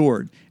the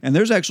sword. And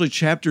there's actually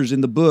chapters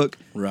in the book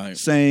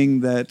saying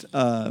that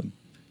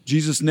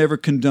Jesus never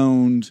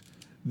condoned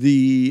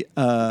the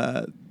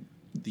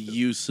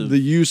use of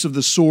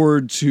the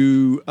sword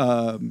to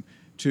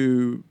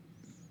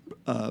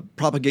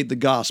propagate the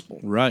gospel.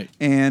 Right.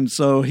 And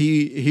so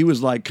he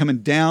was like coming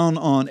down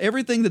on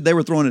everything that they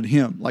were throwing at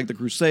him, like the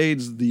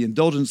crusades, the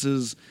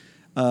indulgences,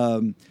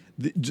 the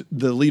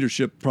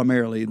leadership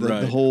primarily,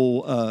 the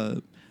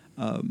whole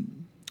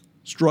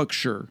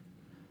structure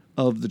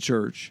of the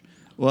church.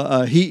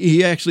 Well,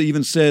 he actually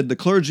even said the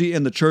clergy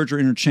and the church are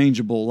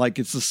interchangeable. Like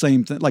it's the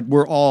same thing. Like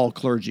we're all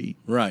clergy.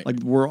 Right. Like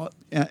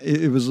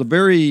it was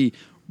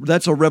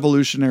that's a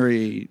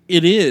revolutionary.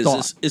 It is,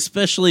 thought.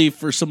 especially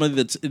for somebody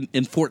that's in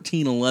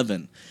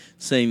 1411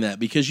 saying that,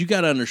 because you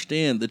got to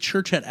understand the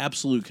church had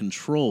absolute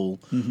control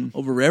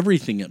over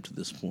everything up to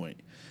this point.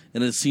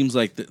 And it seems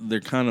like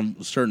they're kind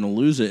of starting to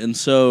lose it. And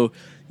so,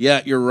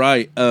 yeah, you're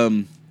right,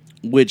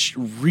 which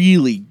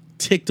really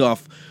ticked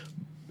off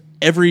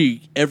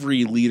every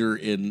leader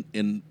in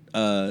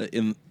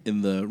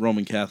the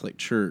Roman Catholic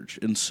Church.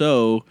 And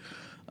so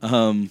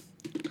Pope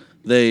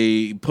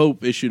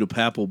issued a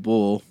papal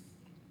bull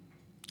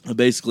that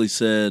basically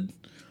said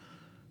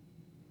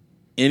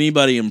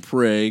anybody in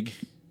Prague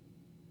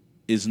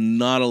is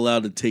not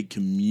allowed to take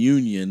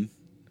communion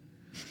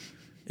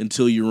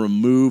until you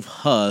remove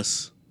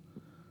Huss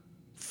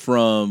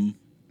from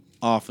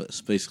office,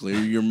 basically,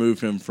 or you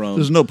remove him from.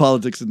 There's no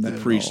politics in that. The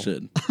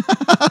priesthood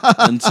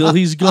until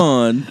he's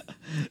gone.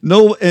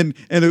 No, and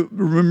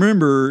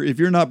remember, if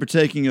you're not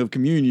partaking of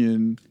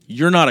communion,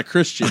 you're not a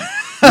Christian.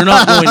 You're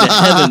not going to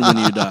heaven when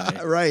you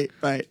die. Right.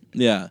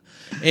 Yeah,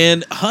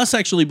 and Huss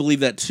actually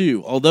believed that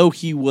too. Although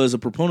he was a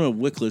proponent of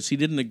Wycliffe's, he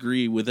didn't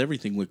agree with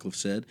everything Wycliffe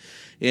said,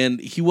 and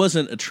he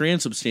wasn't a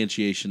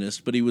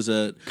transubstantiationist, but he was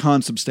a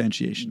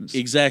consubstantiationist.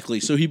 Exactly.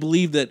 So he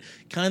believed that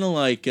kind of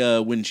like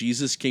when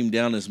Jesus came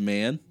down as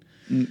man.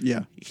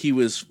 Yeah, he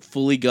was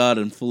fully God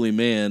and fully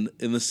man.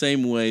 In the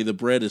same way, the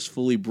bread is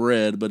fully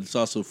bread, but it's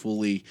also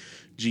fully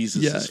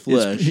Jesus'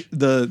 flesh.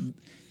 The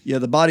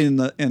body and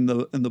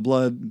the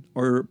blood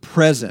are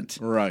present.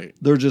 Right.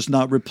 They're just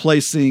not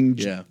replacing.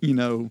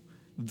 The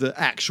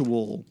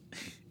actual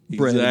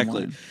bread.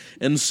 Exactly.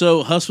 And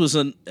so Huss was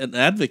an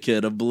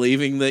advocate of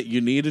believing that you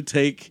need to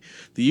take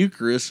the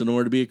Eucharist in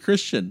order to be a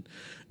Christian,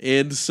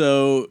 and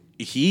so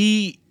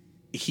he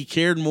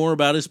cared more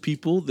about his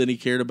people than he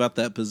cared about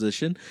that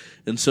position.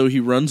 And so he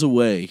runs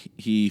away.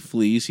 He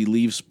flees. He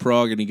leaves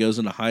Prague and he goes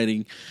into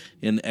hiding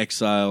in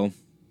exile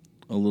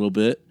a little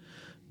bit.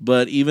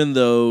 But even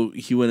though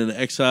he went into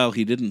exile,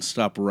 he didn't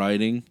stop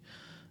writing.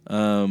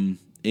 And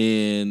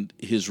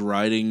his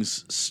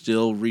writings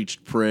still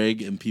reached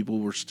Prague and people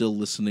were still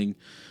listening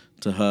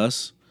to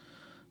Huss.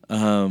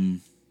 Well,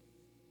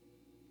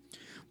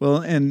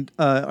 and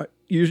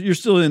you're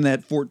still in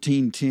that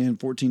 1410,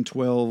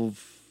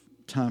 1412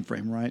 time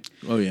frame, right?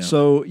 Oh yeah.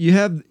 So you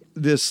have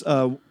this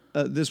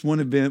this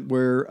one event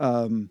where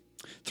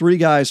 3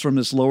 guys from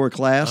this lower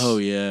class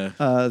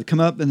come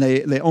up and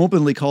they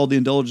openly called the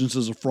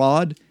indulgences a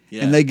fraud,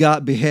 and they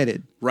got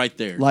beheaded right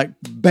there, like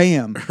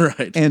bam.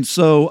 Right. And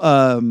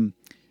so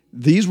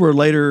these were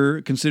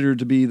later considered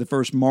to be the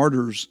first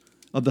martyrs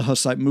of the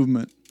Hussite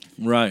movement.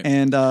 Right.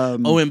 And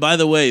and by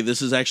the way,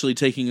 this is actually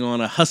taking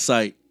on a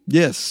Hussite.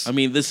 Yes. I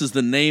mean, this is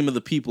the name of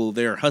the people.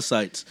 They're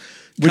Hussites.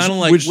 Kind of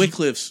like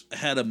Wycliffe's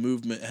had a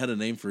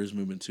name for his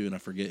movement too, and I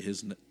forget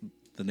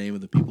the name of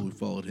the people who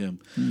followed him.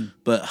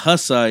 But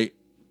Hussite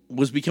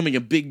was becoming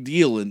a big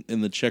deal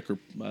in the Czech,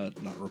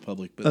 not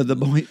Republic, but the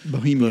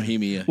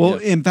Bohemia. Well,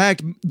 in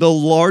fact, the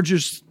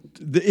largest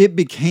it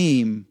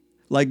became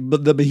like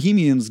the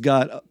Bohemians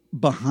got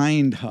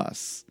behind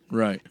Huss,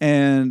 right?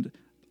 And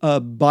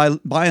by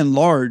and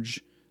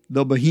large,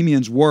 the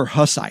Bohemians were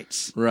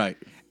Hussites, right?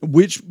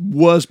 Which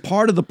was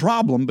part of the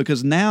problem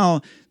because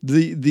now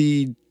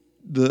the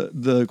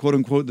quote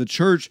unquote the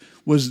church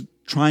was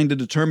trying to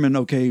determine,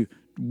 okay,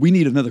 we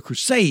need another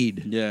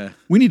crusade. Yeah,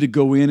 we need to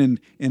go in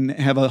and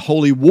have a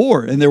holy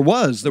war, and there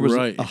was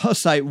right. a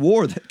Hussite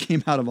war that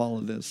came out of all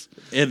of this,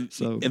 and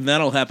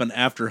that'll happen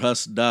after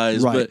Huss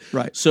dies. Right, but,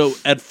 right. So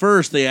at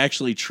first they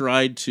actually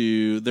tried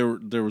to.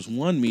 There was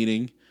one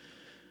meeting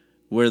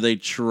where they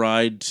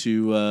tried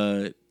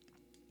to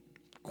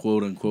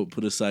quote unquote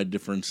put aside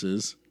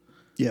differences.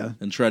 Yeah,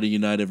 and try to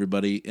unite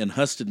everybody, and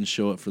Huss didn't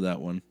show up for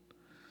that one.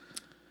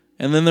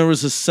 And then there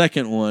was a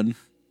second one,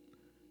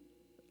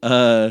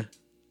 and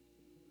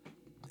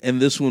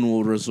this one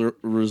will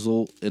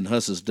result in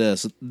Huss's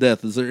death.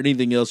 Is there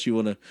anything else you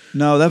want to?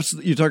 No,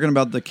 you're talking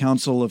about the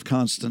Council of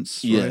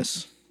Constance.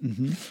 Yes. Right?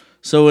 Mm-hmm.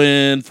 So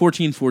in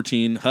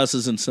 1414, Huss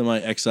is in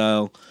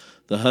semi-exile.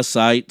 The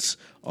Hussites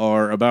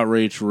are about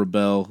ready to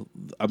rebel.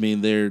 I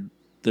mean, they're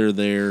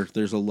there.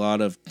 There's a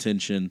lot of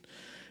tension,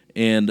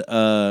 and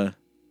so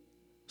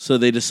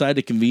they decide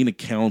to convene a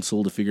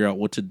council to figure out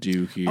what to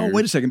do here. Oh,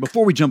 wait a second!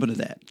 Before we jump into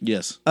that,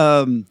 yes,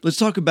 let's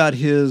talk about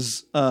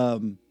his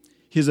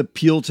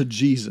appeal to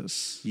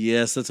Jesus.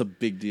 Yes, that's a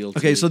big deal.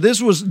 Okay, so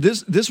this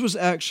was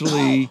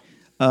actually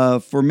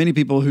for many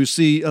people who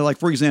see, like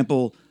for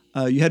example,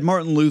 you had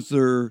Martin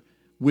Luther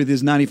with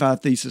his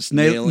 95 Thesis,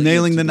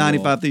 nailing the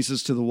 95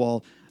 Thesis to the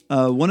wall.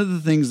 One of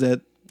the things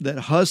that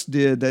Huss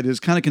did that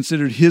is kind of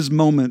considered his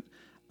moment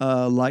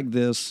like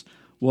this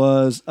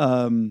was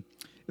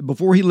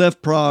before he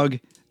left Prague,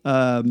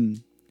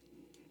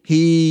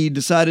 he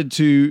decided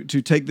to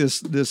take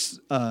this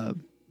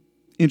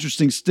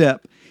interesting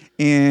step.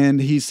 And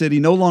he said he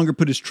no longer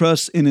put his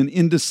trust in an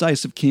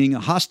indecisive king,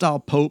 a hostile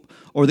pope,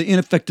 or the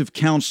ineffective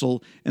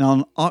council. And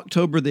on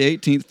October the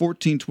 18th,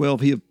 1412,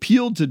 he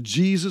appealed to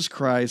Jesus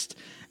Christ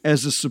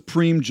as the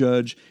supreme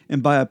judge.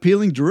 And by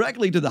appealing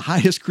directly to the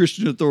highest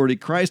Christian authority,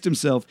 Christ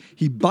himself,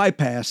 he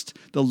bypassed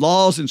the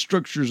laws and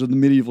structures of the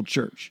medieval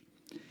church.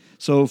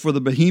 So for the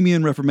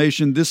Bohemian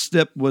Reformation, this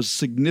step was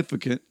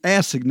significant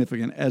as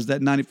that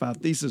 95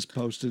 Thesis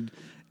posted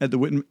at the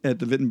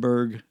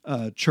Wittenberg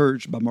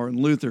Church by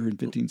Martin Luther in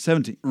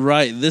 1517.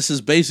 Right. This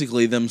is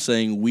basically them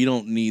saying we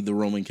don't need the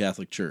Roman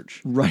Catholic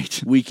Church. Right.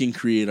 We can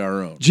create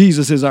our own.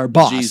 Jesus is our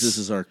boss. Jesus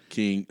is our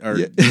king,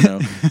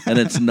 and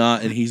it's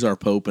not, and he's our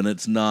pope, and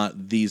it's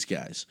not these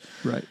guys.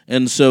 Right.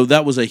 And so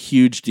that was a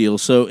huge deal.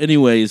 So,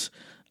 anyways,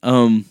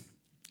 going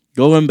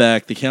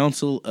back, the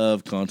Council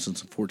of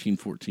Constance in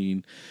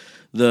 1414,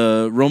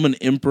 the Roman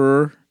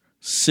Emperor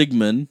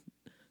Sigmund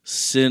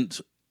sent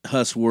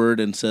Huss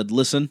word and said,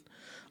 "Listen,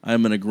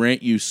 I'm going to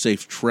grant you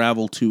safe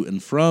travel to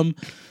and from.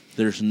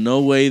 There's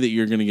no way that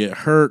you're going to get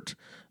hurt,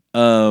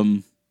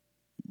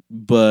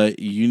 but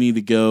you need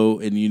to go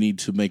and you need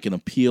to make an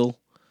appeal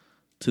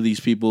to these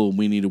people, and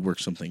we need to work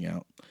something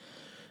out."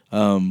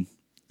 And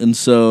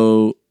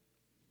so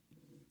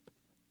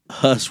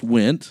Huss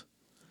went,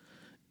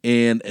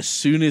 and as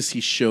soon as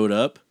he showed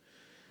up,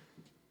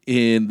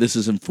 and this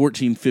is in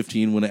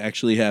 1415 when it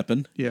actually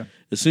happened. Yeah.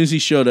 As soon as he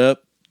showed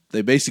up,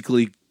 they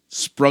basically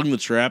sprung the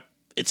trap.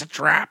 It's a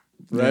trap.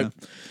 Right, yeah.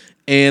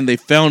 And they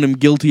found him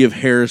guilty of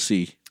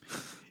heresy,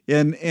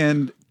 you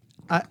kind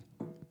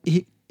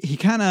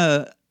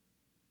of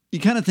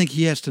think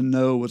he has to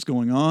know what's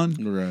going on,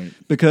 right?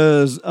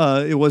 Because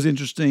it was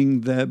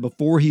interesting that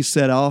before he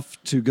set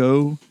off to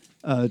go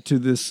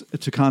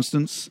to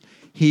Constance,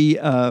 he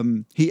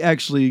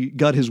actually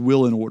got his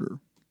will in order,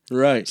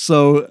 right?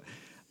 So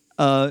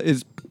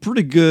it's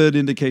pretty good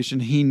indication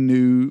he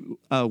knew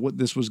what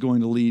this was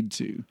going to lead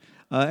to.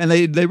 And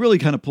they really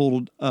kind of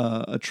pulled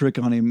a trick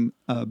on him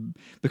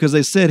because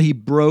they said he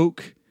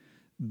broke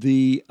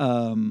the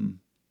what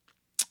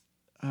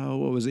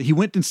was it? He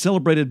went and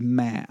celebrated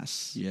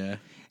Mass. Yeah,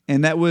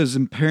 and that was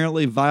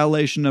apparently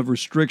violation of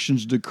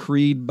restrictions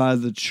decreed by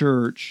the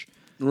church.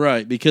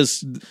 Right,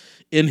 because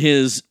in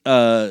his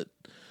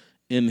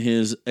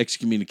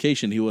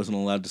excommunication, he wasn't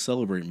allowed to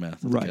celebrate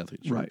Mass at the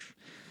Catholic Church. Right.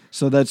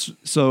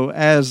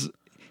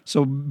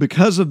 So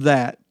because of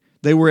that,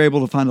 they were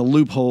able to find a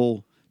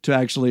loophole to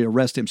actually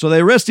arrest him. So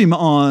they arrest him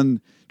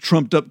on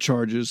trumped up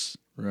charges.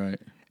 Right.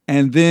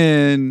 And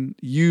then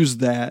use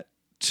that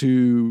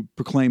to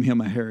proclaim him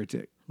a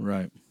heretic.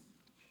 Right.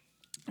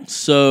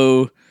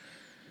 So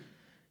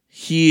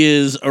he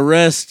is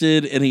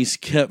arrested and he's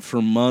kept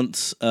for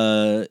months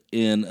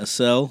in a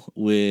cell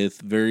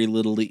with very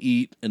little to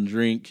eat and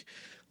drink,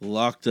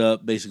 locked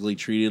up, basically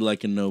treated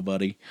like a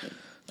nobody.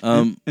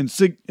 And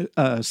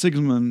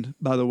Sigismund,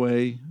 by the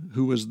way,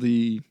 who was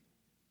the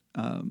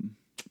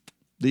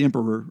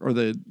emperor or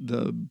the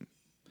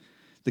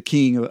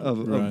king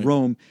of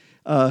Rome,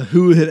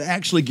 who had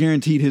actually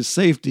guaranteed his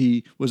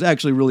safety, was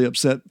actually really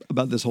upset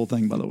about this whole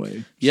thing, by the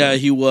way. Yeah,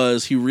 he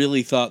was. He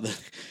really thought that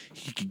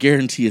he could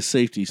guarantee his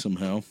safety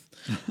somehow.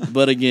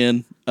 But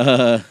again,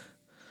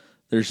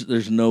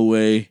 there's no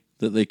way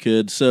that they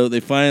could. So they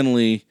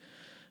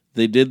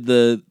did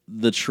the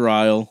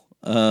trial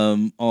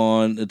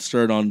it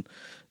started on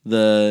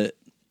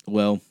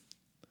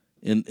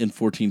in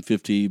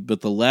 1450,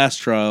 but the last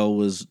trial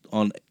was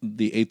on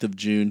the 8th of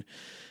June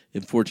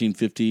in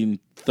 1415.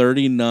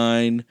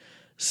 39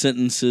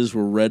 sentences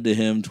were read to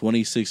him,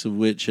 26 of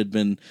which had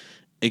been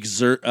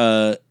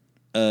excerpted,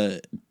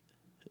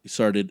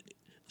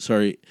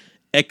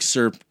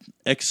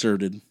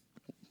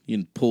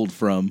 pulled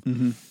from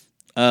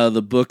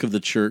the book of the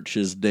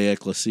church's De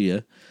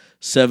Ecclesia,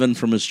 7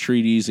 from his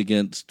treatise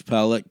against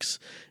Palax,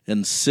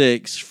 and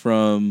 6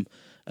 from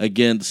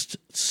against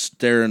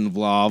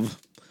Stanisław.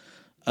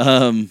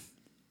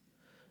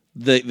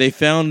 They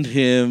found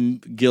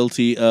him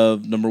guilty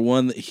of, number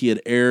one, that he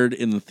had erred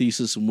in the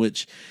thesis in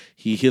which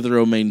he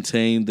hitherto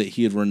maintained that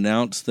he had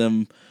renounced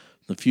them in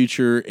the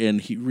future,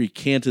 and he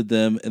recanted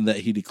them, and that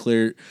he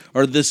declared,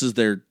 or this is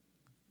what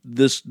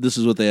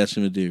they asked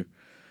him to do.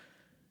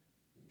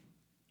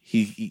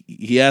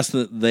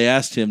 They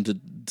asked him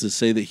to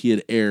say that he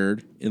had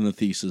erred in the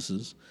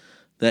theses,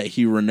 that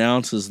he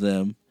renounces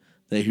them,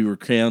 that he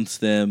recants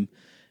them,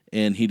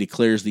 and he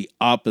declares the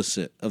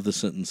opposite of the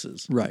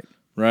sentences. Right.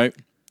 Right?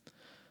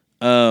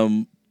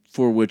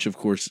 For which, of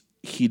course,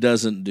 he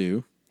doesn't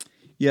do.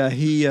 Yeah,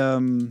 he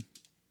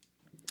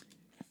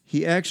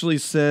actually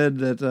said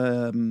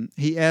that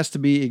he asked to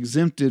be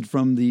exempted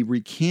from the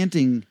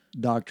recanting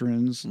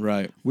doctrines,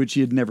 right, which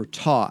he had never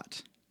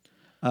taught.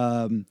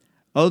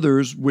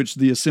 Others, which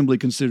the assembly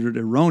considered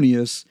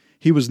erroneous,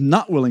 he was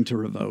not willing to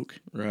revoke.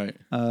 Right.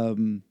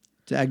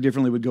 To act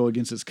differently would go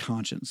against his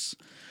conscience.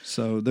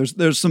 So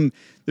there's some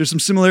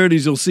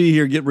similarities you'll see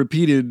here get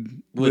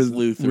repeated with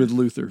Luther. With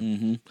Luther.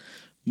 Mm-hmm.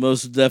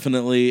 Most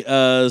definitely.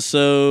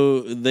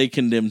 So they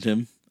condemned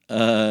him.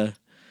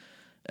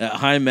 At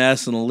High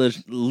Mass and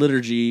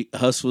liturgy,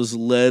 Huss was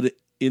led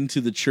into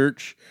the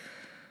church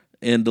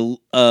and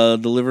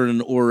delivered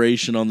an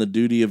oration on the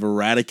duty of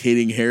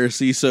eradicating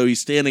heresy. So he's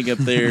standing up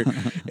there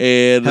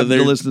and having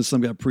to listen to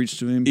some guy preach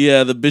to him.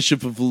 Yeah, the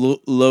Bishop of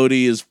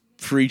Lodi is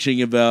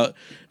preaching about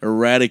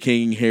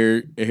eradicating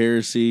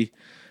heresy.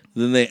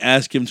 Then they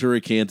ask him to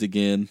recant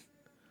again.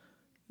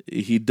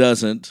 He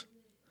doesn't.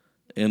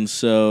 And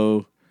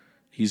so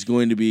he's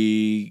going to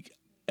be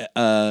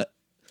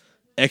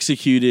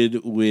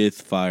executed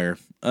with fire,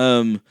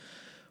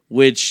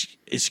 which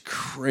is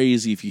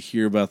crazy if you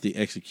hear about the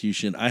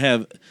execution. I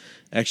have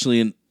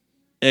actually an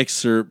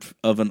excerpt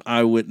of an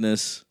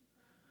eyewitness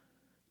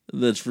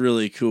that's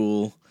really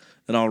cool,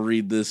 and I'll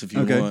read this if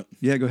you want.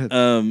 Yeah, go ahead.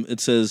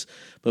 It says,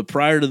 but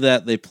prior to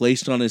that, they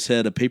placed on his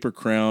head a paper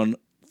crown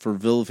for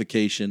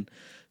vilification,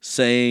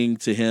 saying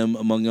to him,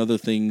 among other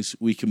things,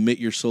 we commit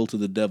your soul to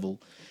the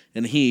devil.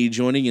 And he,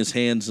 joining his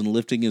hands and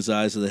lifting his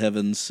eyes to the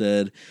heavens,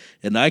 said,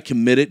 and I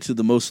commit it to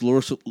the most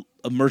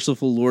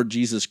merciful Lord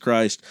Jesus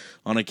Christ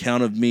on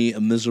account of me, a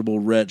miserable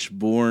wretch,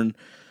 born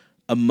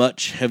a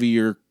much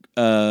heavier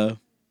and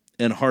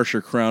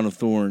harsher crown of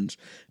thorns.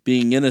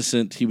 Being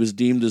innocent, he was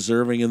deemed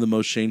deserving of the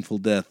most shameful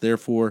death.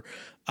 Therefore,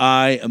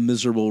 I, a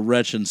miserable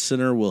wretch and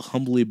sinner, will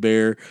humbly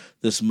bear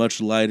this much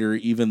lighter,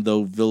 even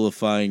though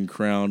vilifying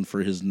crown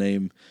for his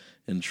name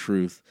and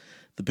truth.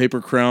 The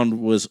paper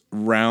crown was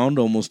round,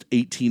 almost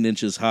 18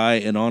 inches high,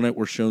 and on it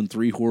were shown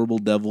 3 horrible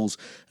devils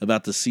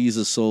about to seize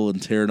a soul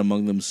and tear it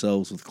among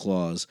themselves with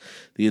claws.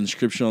 The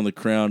inscription on the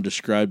crown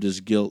described his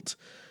guilt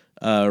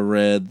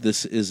read,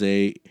 "This is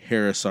a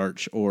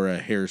heresiarch," or a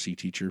heresy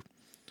teacher.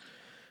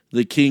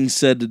 The king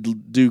said to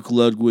Duke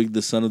Ludwig,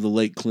 the son of the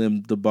late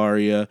Clem de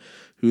Baria,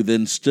 who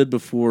then stood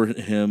before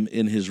him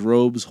in his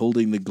robes,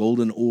 holding the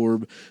golden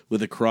orb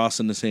with a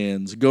cross in his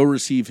hands, "Go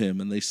receive him."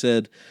 And they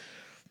said,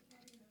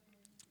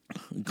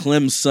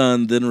 Clem's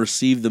son then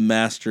received the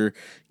master,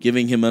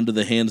 giving him under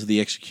the hands of the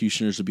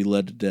executioners to be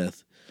led to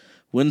death.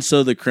 When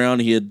so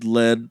crowned, he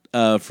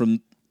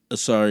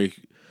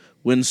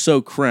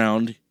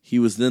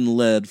was then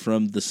led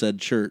from the said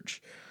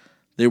church.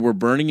 They were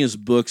burning his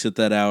books at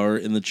that hour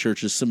in the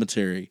church's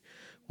cemetery.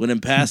 When in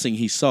passing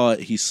he saw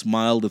it, he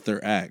smiled at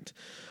their act.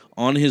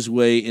 On his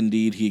way,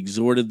 indeed, he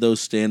exhorted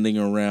those standing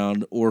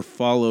around or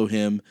follow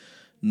him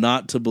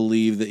not to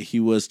believe that he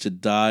was to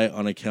die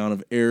on account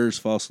of errors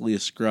falsely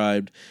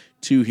ascribed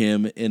to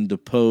him and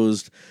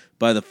deposed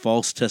by the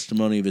false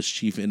testimony of his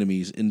chief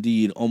enemies.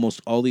 Indeed, almost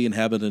all the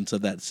inhabitants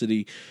of that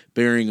city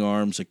bearing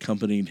arms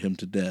accompanied him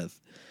to death.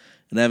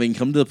 And having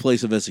come to the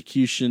place of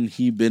execution,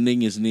 he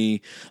bending his knee.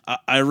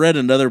 I read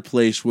another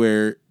place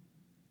where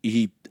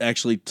he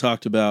actually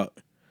talked about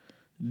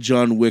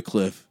John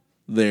Wycliffe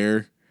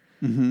there,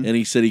 and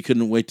he said he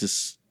couldn't wait to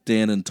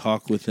stand and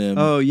talk with him.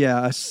 Oh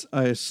yeah,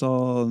 I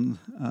saw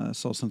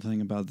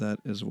something about that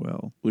as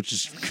well, which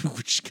is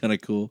kind of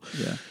cool.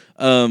 Yeah.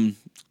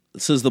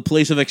 It says the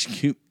place of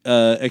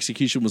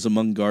execution was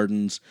among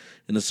gardens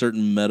in a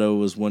certain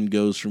meadow as one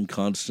goes from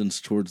Constance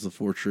towards the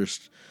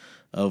fortress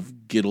of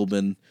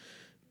Gittleban,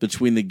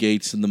 between the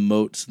gates and the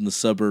moats and the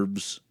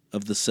suburbs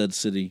of the said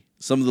city.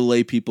 Some of the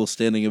lay people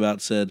standing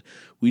about said,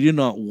 "We do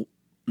not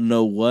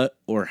know what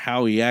or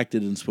how he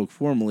acted and spoke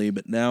formally,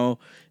 but now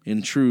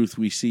in truth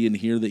we see and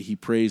hear that he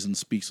prays and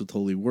speaks with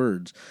holy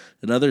words."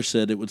 Another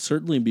said, "It would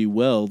certainly be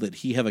well that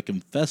he have a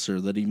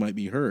confessor, that he might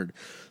be heard."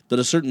 But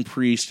a certain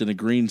priest in a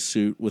green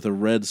suit with a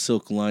red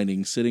silk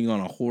lining, sitting on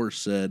a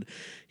horse, said,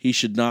 "He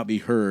should not be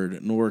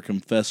heard, nor a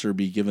confessor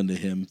be given to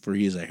him, for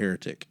he is a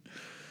heretic."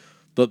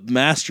 But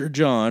Master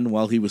John,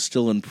 while he was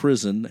still in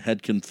prison,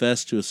 had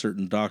confessed to a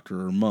certain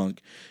doctor or monk,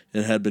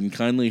 and had been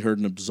kindly heard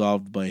and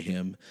absolved by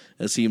him,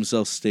 as he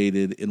himself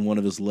stated in one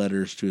of his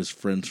letters to his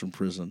friends from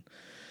prison.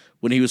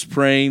 When he was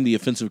praying, the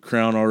offensive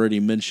crown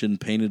already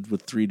mentioned, painted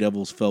with 3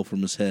 devils, fell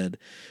from his head.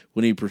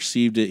 When he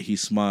perceived it, he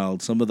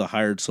smiled. Some of the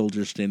hired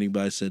soldiers standing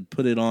by said,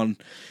 "Put it on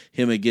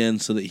him again,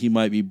 so that he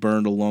might be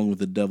burned along with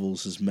the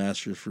devils, his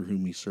masters for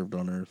whom he served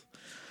on earth."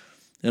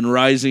 And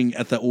rising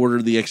at the order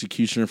of the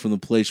executioner from the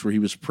place where he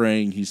was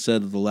praying, he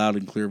said with a loud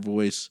and clear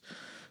voice,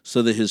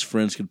 so that his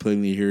friends could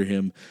plainly hear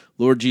him,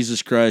 "Lord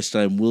Jesus Christ,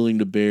 I am willing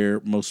to bear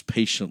most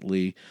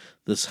patiently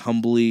this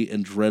humbly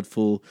and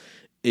dreadful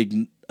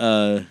ignominy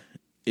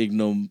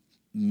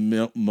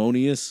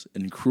ignominious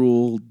and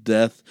cruel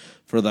death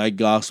for thy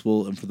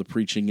gospel and for the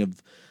preaching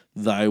of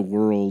thy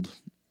word.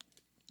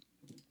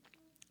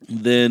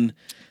 Then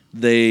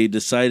they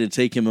decided to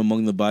take him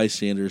among the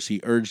bystanders. He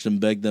urged and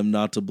begged them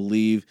not to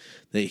believe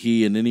that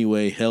he in any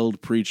way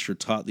held, preached, or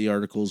taught the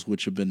articles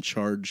which have been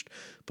charged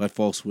by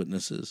false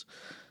witnesses.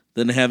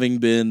 Then, having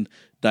been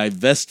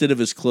divested of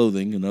his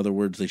clothing, in other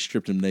words, they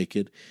stripped him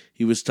naked,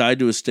 he was tied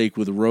to a stake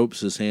with ropes,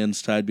 his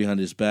hands tied behind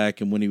his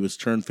back, and when he was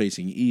turned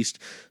facing east,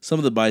 some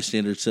of the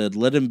bystanders said,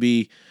 "Let him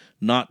be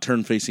not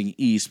turned facing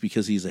east,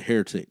 because he's a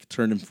heretic.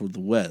 Turn him for the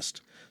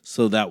west."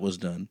 So that was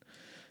done.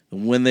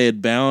 And when they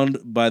had bound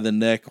by the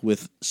neck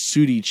with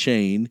sooty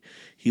chain,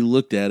 he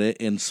looked at it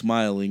and,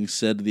 smiling,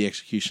 said to the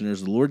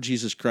executioners, "The Lord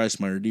Jesus Christ,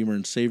 my Redeemer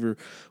and Savior,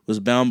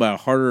 was bound by a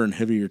harder and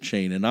heavier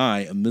chain, and I,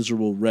 a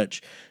miserable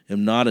wretch,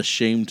 am not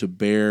ashamed to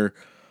bear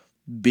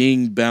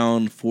being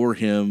bound for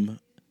him,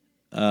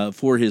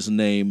 for his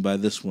name by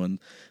this one."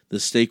 The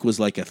stake was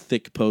like a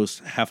thick post,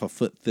 half a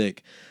foot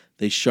thick.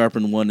 They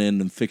sharpened one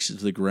end and fixed it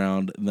to the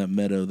ground in that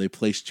meadow. They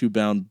placed 2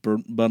 bound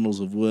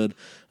bundles of wood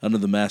under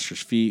the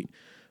master's feet.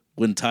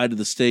 When tied to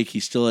the stake,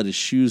 he still had his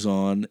shoes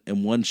on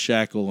and 1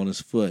 shackle on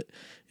his foot.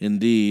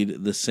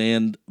 Indeed, the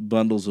sand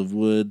bundles of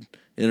wood,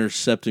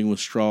 intercepting with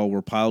straw,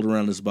 were piled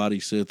around his body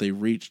so that they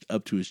reached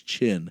up to his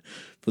chin,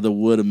 for the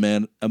wood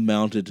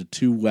amounted to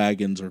 2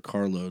 wagons or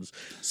carloads.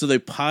 So they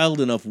piled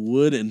enough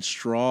wood and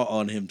straw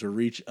on him to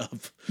reach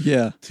up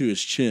to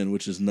his chin,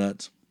 which is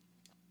nuts.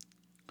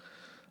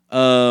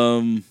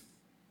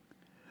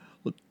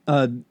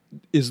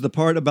 Is the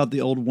part about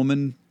the old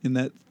woman in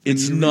that?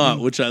 It's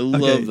not, which I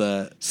love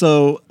that.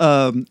 So,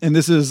 and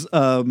this is,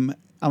 I'm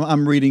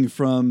reading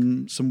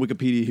from some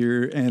Wikipedia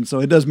here, and so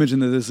it does mention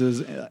that this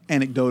is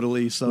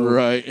anecdotally. So,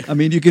 right. I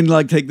mean, you can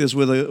like take this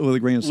with a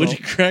grain of salt.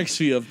 Which cracks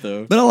me up,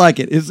 though. But I like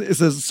it. It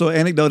says so.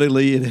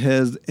 Anecdotally,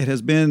 it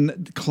has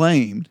been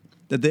claimed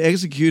that the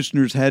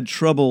executioners had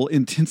trouble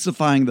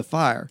intensifying the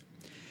fire.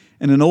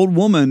 And an old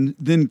woman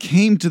then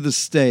came to the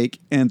stake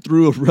and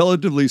threw a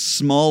relatively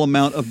small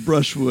amount of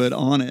brushwood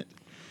on it.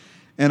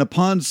 And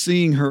upon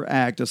seeing her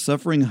act, a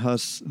suffering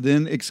Huss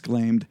then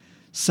exclaimed,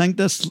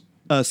 "Sanctus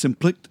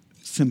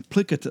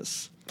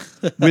simplicitus,"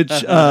 which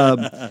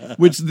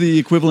the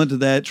equivalent to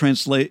that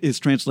is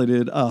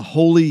translated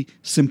 "holy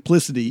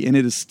simplicity," and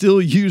it is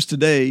still used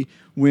today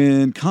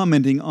when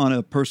commenting on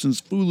a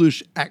person's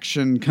foolish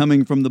action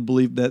coming from the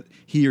belief that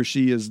he or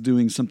she is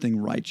doing something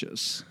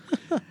righteous.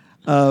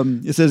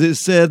 It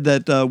said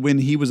that when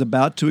he was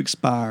about to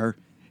expire,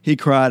 he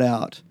cried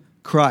out,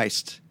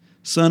 "Christ,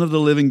 Son of the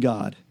living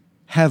God,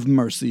 have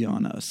mercy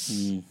on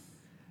us."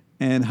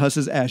 And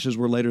Huss's ashes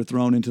were later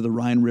thrown into the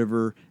Rhine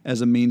River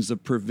as a means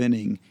of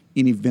preventing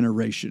any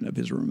veneration of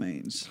his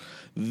remains.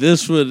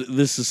 This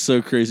is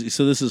so crazy.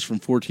 So this is from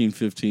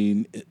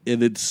 1415,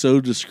 and it's so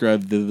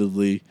described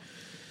vividly.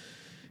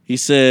 He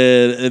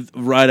said,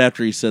 right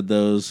after he said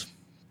those,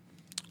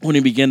 when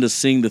he began to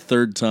sing the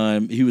 3rd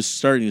time, he was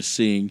starting to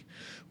sing,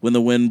 when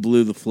the wind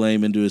blew the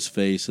flame into his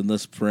face, and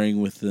thus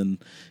praying within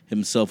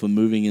himself and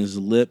moving his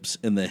lips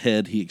and the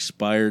head, he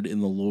expired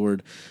in the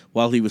Lord.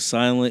 While he was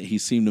silent, he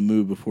seemed to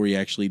move before he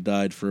actually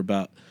died, for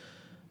about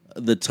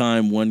the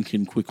time one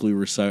can quickly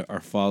recite Our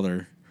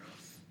Father.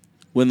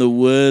 When the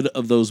wood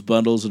of those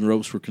bundles and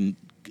ropes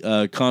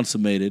were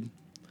consummated,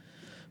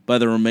 but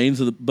the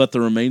remains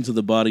of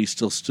the body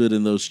still stood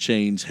in those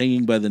chains,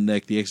 hanging by the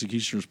neck. The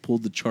executioners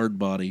pulled the charred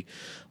body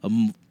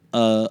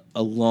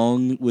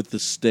along with the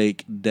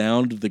stake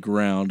down to the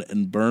ground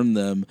and burned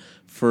them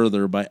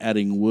further by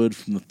adding wood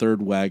from the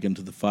 3rd wagon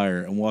to the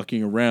fire. And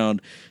walking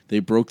around, they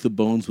broke the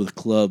bones with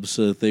clubs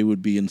so that they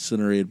would be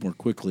incinerated more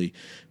quickly.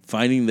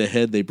 Finding the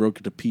head, they broke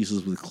it to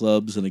pieces with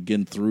clubs and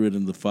again threw it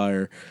in the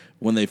fire.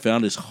 When they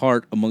found his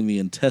heart among the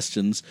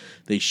intestines,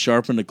 they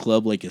sharpened a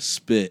club like a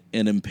spit,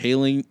 and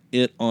impaling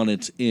it on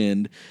its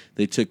end,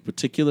 they took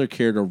particular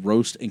care to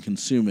roast and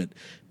consume it,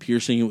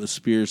 piercing it with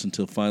spears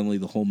until finally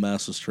the whole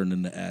mass was turned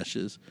into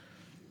ashes.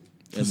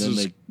 And this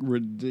is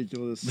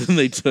ridiculous. Then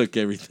they took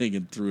everything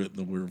and threw it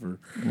in the river.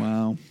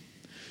 Wow.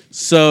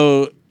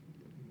 So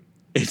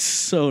it's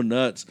so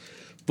nuts.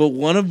 But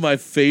one of my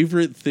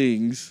favorite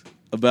things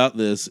about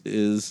this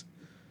is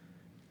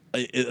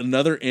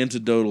another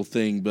anecdotal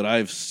thing, but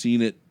I've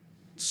seen it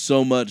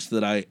so much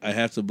that I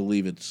have to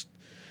believe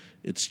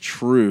it's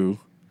true.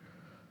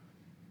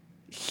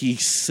 He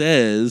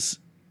says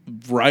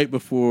right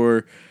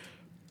before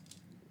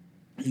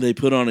they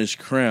put on his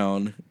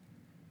crown,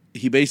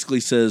 he basically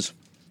says,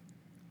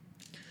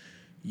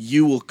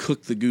 "You will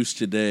cook the goose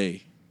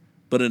today,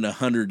 but in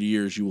 100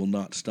 years you will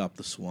not stop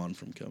the swan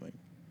from coming."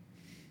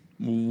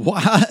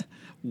 What?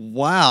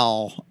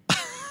 Wow.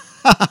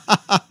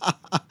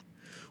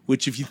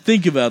 Which, if you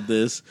think about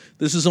this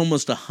is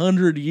almost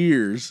 100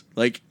 years,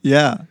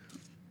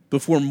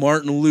 before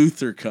Martin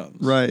Luther comes.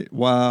 Right.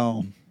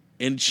 Wow.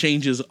 And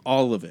changes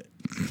all of it.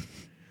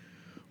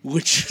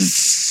 Which is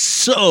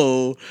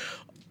so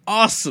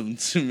awesome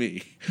to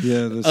me.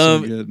 Yeah, that's so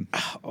good.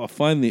 I'll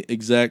find the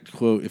exact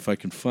quote if I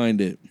can find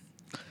it.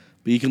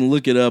 But you can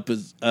look it up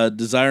as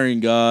Desiring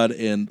God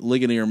and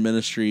Ligonier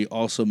Ministry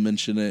also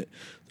mention it.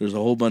 There's a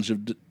whole bunch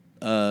of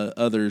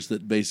others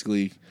that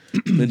basically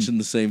mention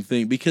the same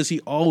thing because he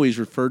always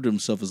referred to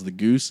himself as the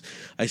goose.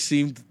 I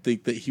seem to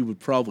think that he would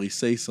probably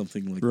say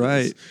something like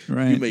this.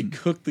 Right. You may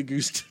cook the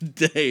goose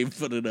today,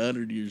 but in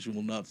 100 years you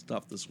will not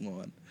stop the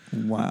swan.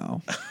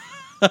 Wow.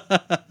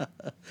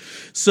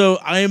 So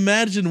I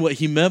imagine what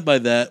he meant by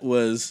that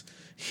was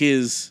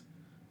his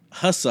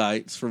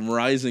Hussites from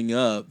rising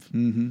up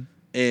and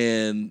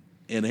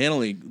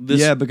handling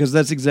this. Yeah, because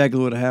that's exactly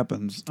what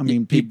happens. I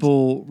mean,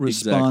 people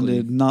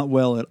responded not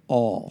well at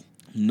all.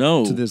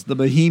 No. To this. The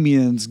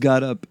Bohemians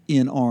got up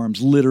in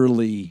arms,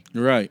 literally.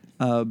 Right.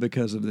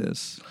 Because of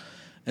this.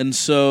 And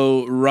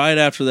so right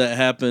after that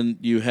happened,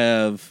 you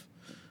have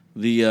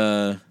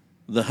the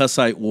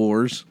Hussite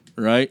Wars,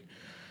 right?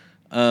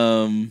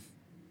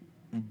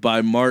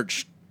 By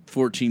March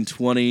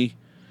 1420,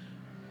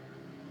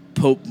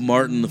 Pope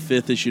Martin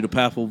V issued a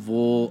papal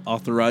bull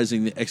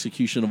authorizing the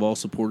execution of all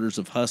supporters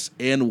of Huss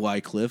and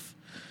Wycliffe.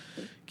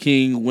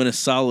 King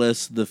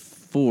Wenceslaus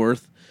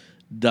IV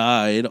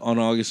died on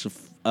August of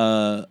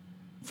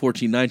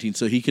 1419,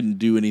 so he couldn't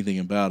do anything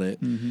about it.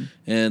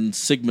 And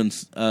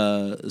Sigismund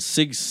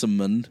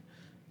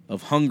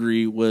of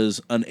Hungary was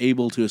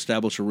unable to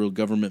establish a real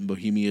government in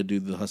Bohemia due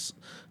to the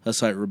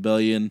Hussite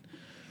rebellion.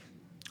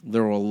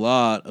 There were a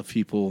lot of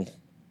people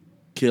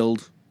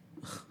killed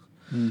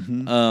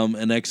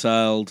and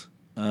exiled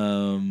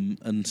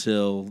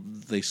until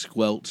they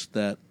squelched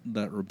that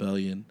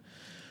rebellion.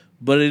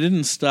 But it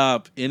didn't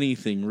stop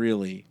anything,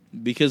 really,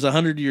 because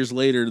 100 years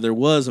later, there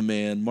was a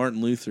man, Martin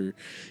Luther.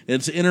 And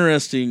it's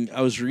interesting,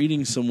 I was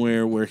reading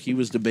somewhere where he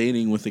was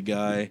debating with a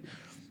guy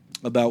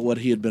about what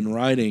he had been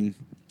writing,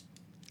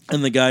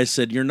 and the guy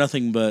said, "You're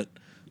nothing but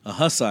a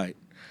Hussite."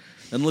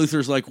 And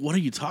Luther's like, "What are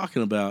you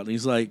talking about?" And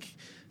he's like,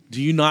 "Do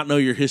you not know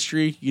your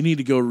history? You need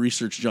to go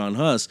research John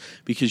Huss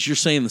because you're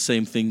saying the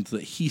same things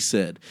that he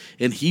said."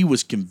 And he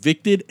was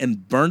convicted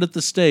and burned at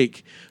the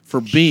stake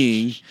for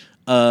being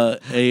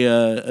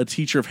a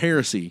teacher of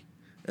heresy.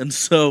 And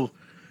so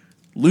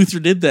Luther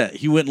did that.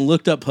 He went and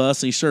looked up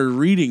Huss and he started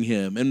reading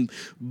him. And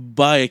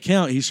by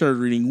account, he started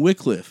reading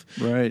Wycliffe.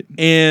 Right.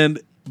 And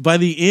by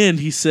the end,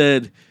 he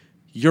said,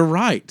 "You're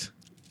right.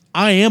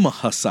 I am a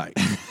Hussite."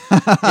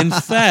 In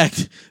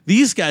fact,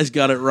 these guys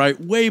got it right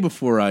way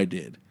before I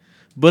did.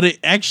 But it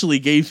actually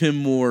gave him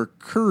more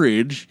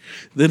courage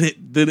than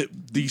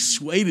it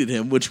dissuaded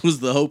him, which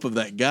was the hope of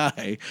that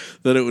guy,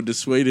 that it would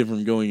dissuade him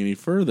from going any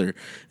further.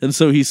 And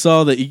so he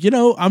saw that,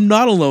 I'm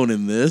not alone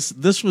in this.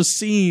 This was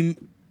seen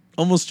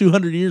almost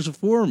 200 years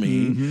before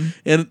me,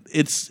 and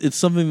it's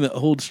something that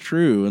holds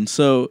true. And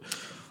so,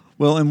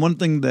 and one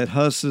thing that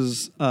Huss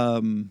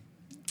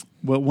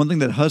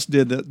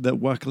did that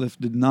Wycliffe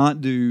did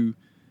not do,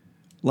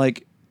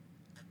 like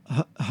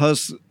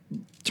Huss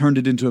turned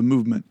it into a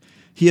movement.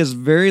 He has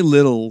very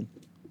little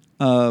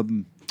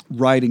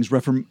writings,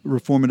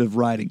 reformative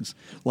writings.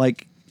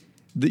 Like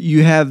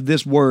you have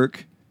this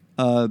work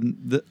of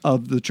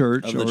the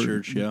church,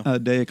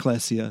 De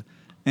Ecclesia,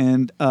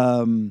 and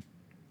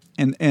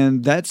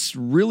that's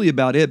really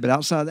about it. But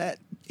outside of that,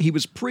 he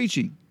was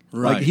preaching.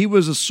 Right. Like he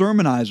was a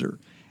sermonizer,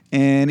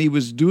 and he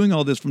was doing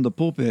all this from the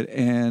pulpit,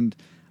 and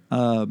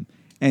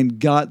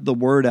got the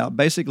word out.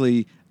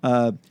 Basically,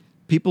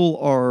 people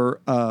are.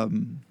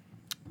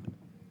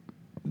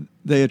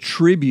 They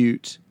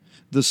attribute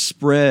the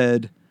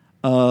spread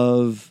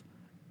of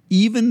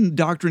even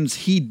doctrines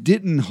he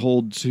didn't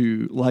hold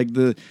to, like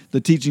the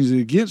teachings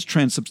against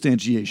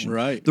transubstantiation.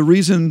 Right. The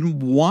reason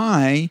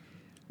why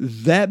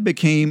that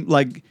became,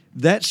 like,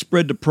 that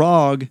spread to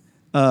Prague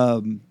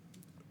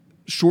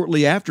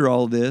shortly after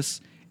all this,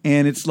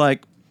 and it's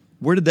like,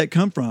 where did that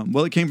come from?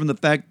 Well, it came from the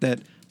fact that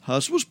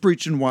Huss was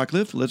preaching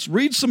Wycliffe. Let's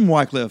read some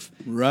Wycliffe.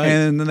 Right.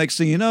 And the next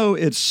thing you know,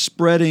 it's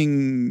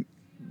spreading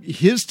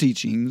his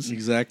teachings.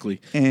 Exactly.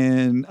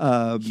 And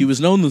he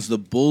was known as the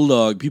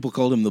Bulldog. People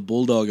called him the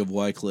Bulldog of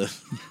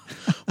Wycliffe,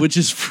 which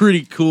is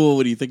pretty cool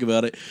when you think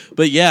about it.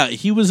 But yeah,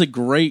 he was a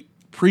great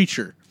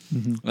preacher.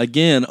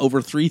 Again,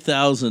 over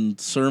 3,000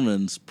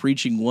 sermons,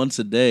 preaching once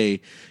a day,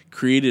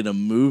 created a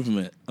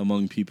movement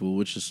among people,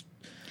 which is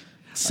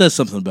says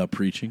something about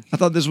preaching. I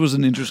thought this was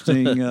an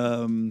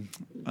interesting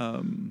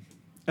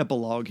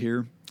epilogue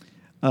here.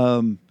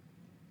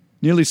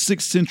 Nearly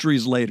 6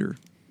 centuries later,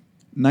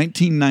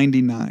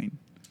 1999.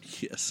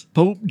 Yes.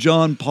 Pope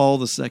John Paul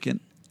II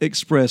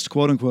expressed,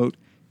 quote unquote,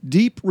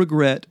 deep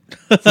regret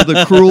for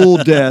the cruel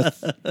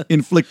death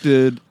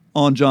inflicted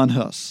on John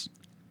Huss,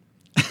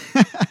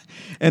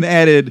 and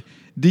added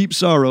deep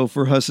sorrow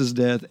for Huss's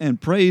death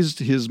and praised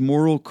his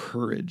moral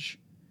courage.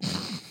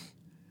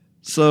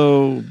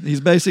 So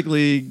he's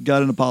basically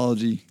got an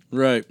apology.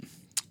 Right.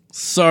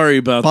 Sorry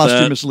about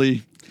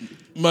posthumously.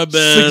 My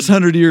bad.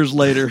 600 years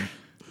later.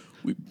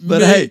 We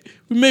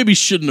maybe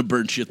shouldn't have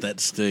burnt you at that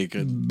stake.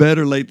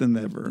 Better late than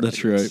never.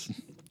 That's right.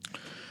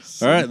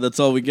 All right, that's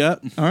all we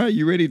got. All right,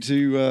 you ready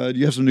to, do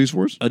you have some news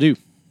for us? I do.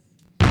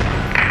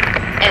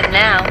 And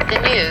now, the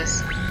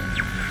news.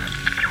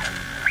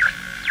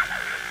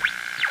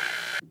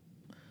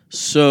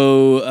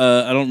 So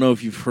I don't know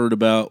if you've heard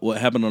about what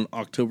happened on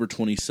October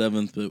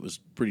 27th, but it was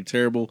pretty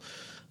terrible.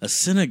 A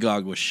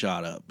synagogue was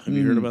shot up. Have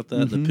you heard about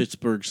that? The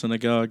Pittsburgh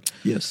synagogue?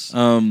 Yes.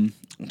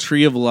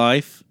 Tree of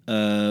Life,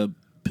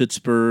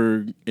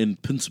 Pittsburgh,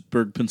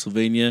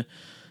 Pennsylvania,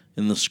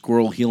 in the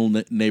Squirrel Hill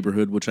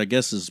neighborhood, which I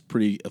guess is a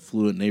pretty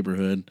affluent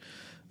neighborhood,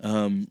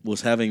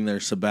 was having their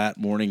Sabbath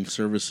morning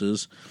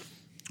services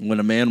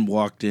when a man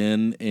walked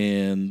in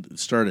and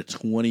started a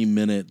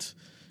 20-minute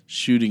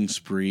shooting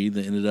spree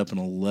that ended up in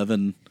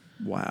 11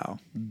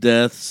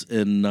 deaths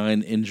and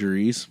 9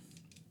 injuries.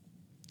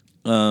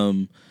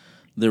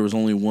 There was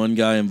only one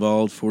guy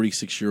involved,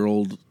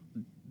 46-year-old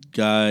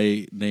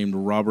guy named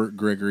Robert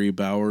Gregory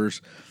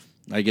Bowers.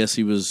 I guess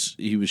he was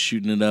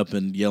shooting it up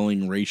and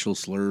yelling racial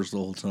slurs the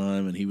whole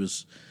time, and he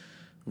was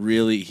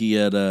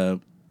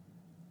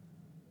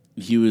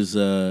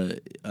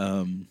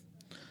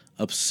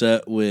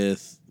upset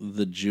with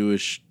the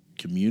Jewish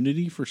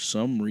community for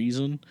some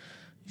reason.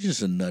 He's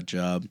just a nut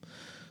job.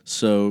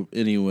 So,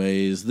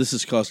 anyways, this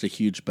has caused a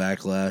huge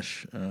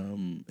backlash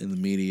in the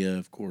media,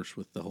 of course,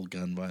 with the whole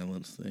gun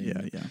violence thing.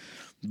 Yeah.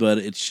 But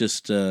it's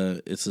just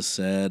it's a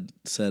sad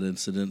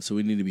incident. So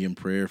we need to be in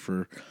prayer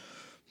for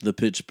the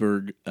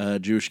Pittsburgh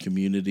Jewish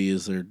community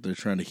as they're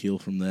trying to heal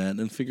from that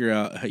and figure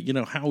out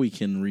how we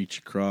can reach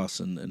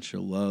across and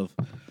show love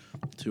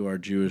to our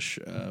Jewish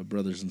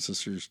brothers and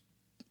sisters.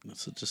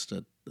 It's just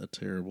a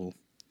terrible.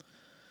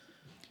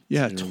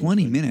 Yeah,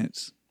 20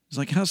 minutes. It's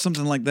like, how's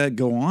something like that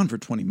go on for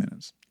 20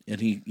 minutes? And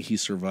he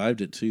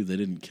survived it too. They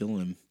didn't kill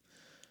him,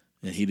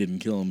 and he didn't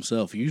kill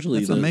himself. Usually,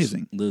 that's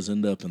amazing. Those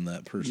end up in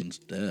that person's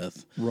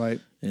death, right?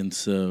 And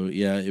so,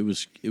 yeah, it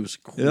was.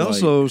 Quite... It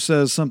also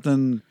says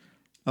something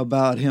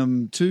about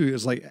him too.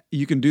 It's like,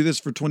 you can do this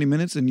for 20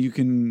 minutes, and you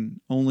can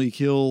only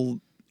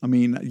kill. I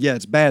mean, yeah,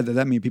 it's bad that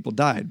many people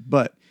died,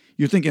 but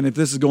you're thinking if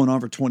this is going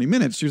on for 20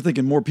 minutes, you're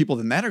thinking more people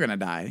than that are going to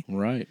die,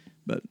 right?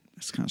 But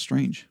it's kind of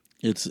strange.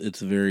 It's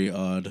very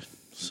odd.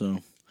 So.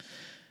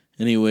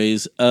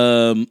 Anyways,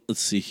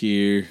 let's see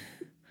here.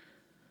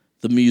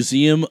 The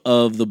Museum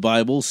of the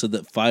Bible said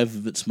that 5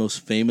 of its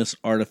most famous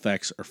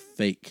artifacts are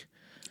fake.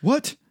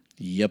 What?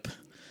 Yep.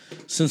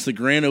 Since the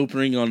grand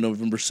opening on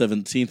November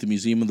 17th, the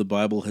Museum of the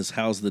Bible has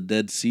housed the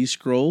Dead Sea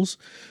Scrolls,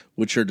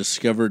 which are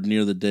discovered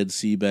near the Dead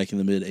Sea back in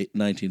the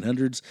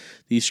mid-1900s.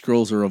 These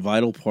scrolls are a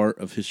vital part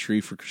of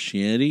history for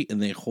Christianity,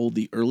 and they hold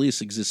the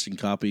earliest existing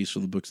copies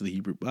from the books of the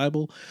Hebrew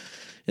Bible.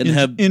 And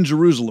in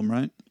Jerusalem,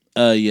 right?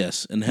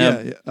 Yes, and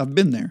have I've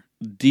been there.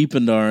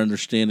 Deepened our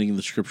understanding of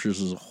the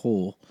scriptures as a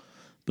whole.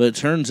 But it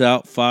turns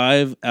out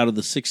 5 out of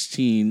the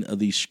 16 of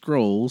these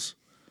scrolls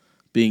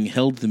being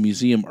held in the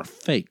museum are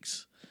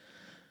fakes.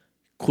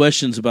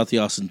 Questions about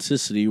the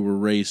authenticity were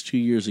raised 2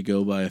 years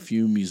ago by a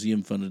few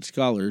museum-funded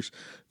scholars,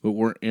 but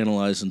weren't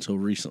analyzed until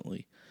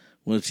recently.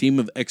 When a team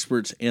of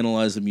experts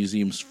analyzed the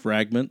museum's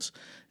fragments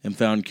and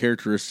found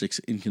characteristics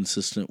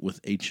inconsistent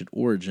with ancient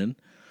origin,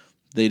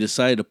 they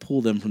decided to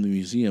pull them from the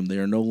museum. They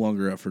are no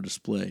longer up for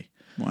display.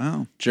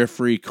 Wow.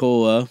 Jeffrey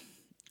Koa,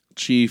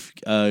 chief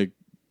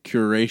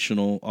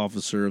curational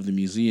officer of the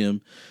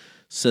museum,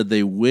 said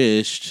they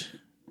wished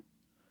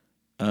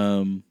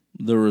the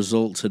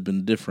results had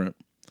been different,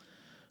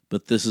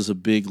 but this is a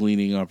big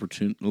learning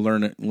opportunity.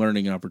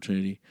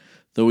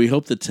 Though we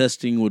hope the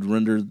testing would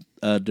render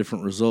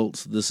different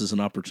results, this is an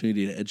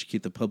opportunity to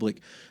educate the public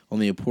on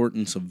the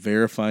importance of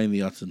verifying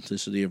the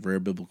authenticity of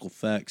rare biblical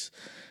facts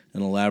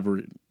and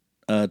elaborate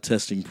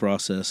testing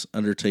process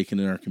undertaken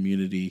in our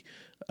community,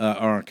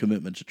 our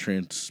commitment to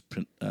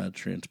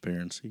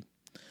transparency.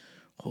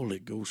 Holy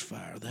Ghost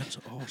fire, that's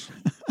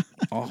awesome.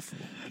 Awful.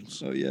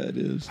 Oh, yeah, it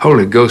is.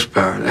 Holy Ghost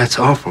power, that's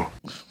awful.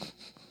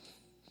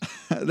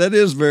 That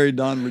is very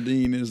Don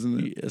Radine, isn't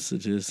it? Yes,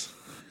 it is.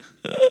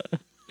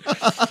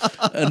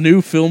 A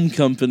new film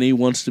company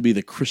wants to be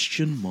the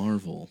Christian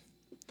Marvel.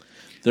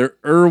 They're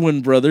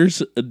Irwin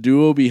Brothers, a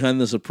duo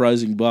behind the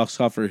surprising box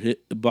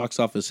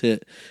office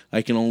hit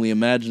I Can Only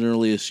Imagine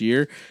early this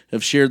year,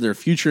 have shared their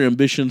future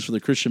ambitions for the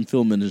Christian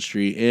film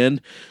industry.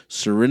 And,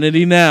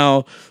 serenity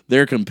now,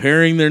 they're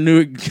comparing their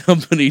new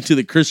company to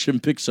the Christian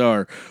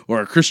Pixar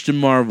or a Christian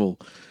Marvel.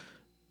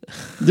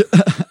 Those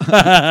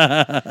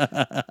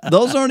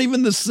aren't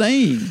even the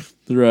same.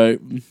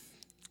 Right.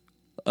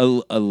 I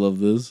love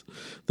this.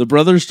 The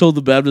brothers told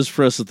the Baptist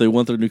Press that they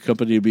want their new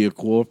company to be a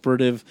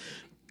cooperative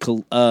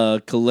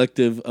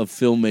collective of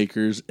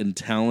filmmakers and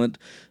talent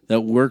that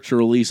work to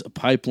release a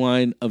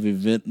pipeline of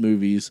event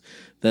movies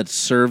that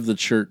serve the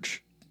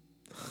church.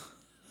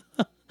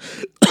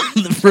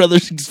 The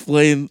brothers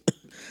explain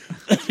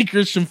the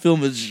Christian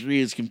film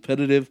industry is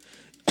competitive,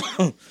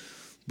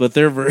 but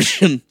their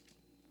vision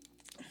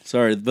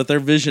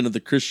of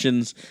the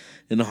Christians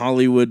in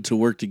Hollywood to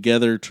work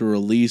together to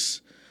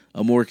release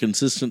a more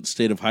consistent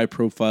state of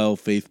high-profile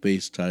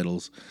faith-based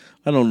titles.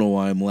 I don't know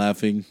why I'm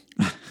laughing.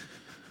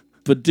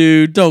 But,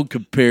 dude, don't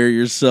compare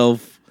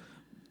yourself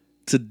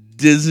to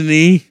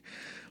Disney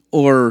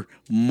or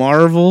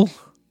Marvel.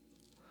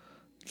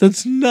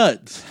 That's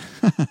nuts.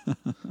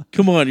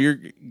 Come on,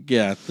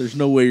 there's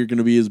no way you're going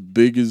to be as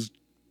big as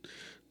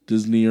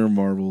Disney or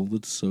Marvel.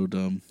 That's so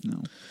dumb.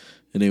 No.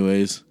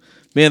 Anyways,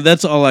 man,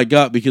 that's all I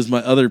got because my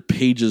other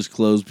page is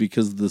closed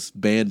because this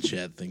band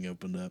chat thing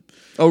opened up.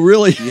 Oh,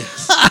 really?